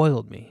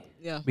spoiled me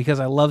Yeah, because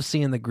I love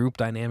seeing the group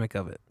dynamic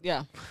of it.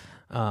 yeah.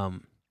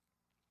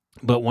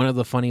 But one of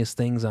the funniest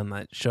things on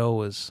that show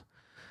was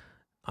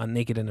on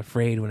Naked and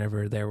Afraid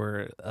whenever there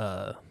were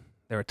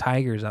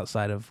tigers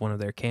outside of one of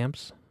their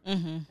camps.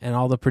 Mm-hmm. And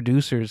all the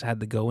producers had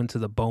to go into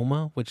the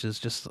boma, which is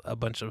just a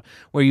bunch of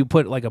where you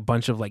put like a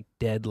bunch of like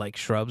dead like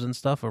shrubs and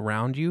stuff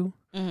around you.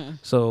 Mm-hmm.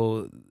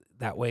 So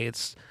that way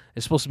it's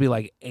supposed to be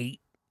like 8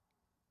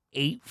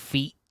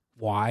 feet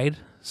wide,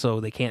 so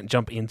they can't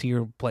jump into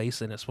your place,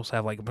 and it's supposed to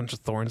have like a bunch of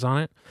thorns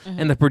on it. Mm-hmm.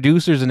 And the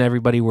producers and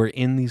everybody were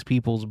in these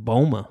people's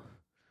boma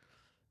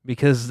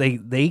because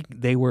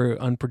they were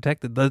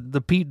unprotected.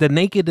 The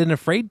Naked and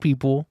Afraid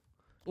people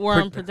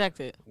We're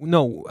unprotected.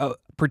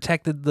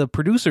 protected the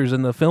producers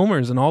and the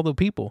filmers and all the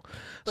people.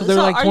 So there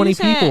were like are 20 you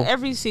saying people.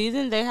 every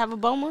season they have a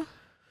boma?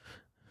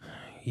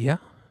 Yeah.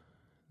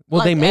 Well,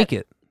 Like they make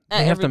it. At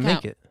They have every to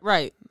make camp. it.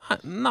 Right.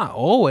 Not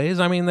always.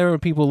 I mean, there were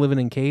people living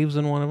in caves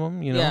in one of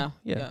them, you know? Yeah,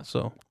 Yeah. yeah.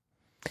 So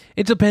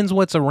it depends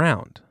what's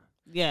around.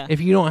 Yeah.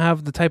 If you don't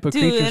have the type of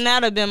Dude, creatures. and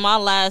that'd have been my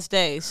last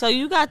day. So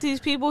you got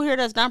these people here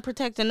that's not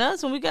protecting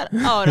us, and we got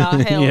oh no,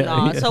 hell Yeah,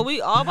 no. yeah. So we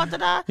all about to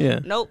die? Yeah.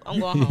 Nope, I'm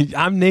going home.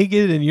 I'm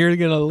naked and you're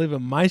going to live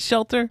in my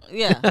shelter?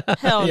 Yeah,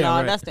 hell Yeah, no.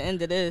 right. That's the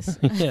end of this.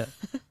 Yeah.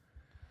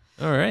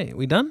 All right.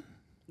 We done?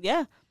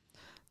 Yeah.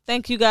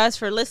 Thank you guys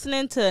for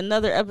listening to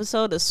another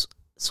episode of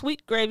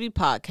Sweet Gravy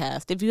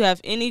Podcast. If you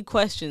have any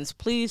questions,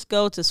 please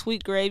go to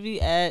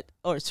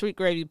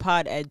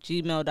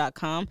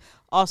sweetgravypod@gmail.com.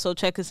 Also,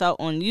 check us out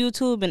on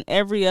YouTube and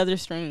every other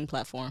streaming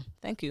platform.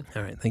 Thank you.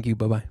 All right. Thank you.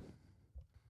 Bye-bye.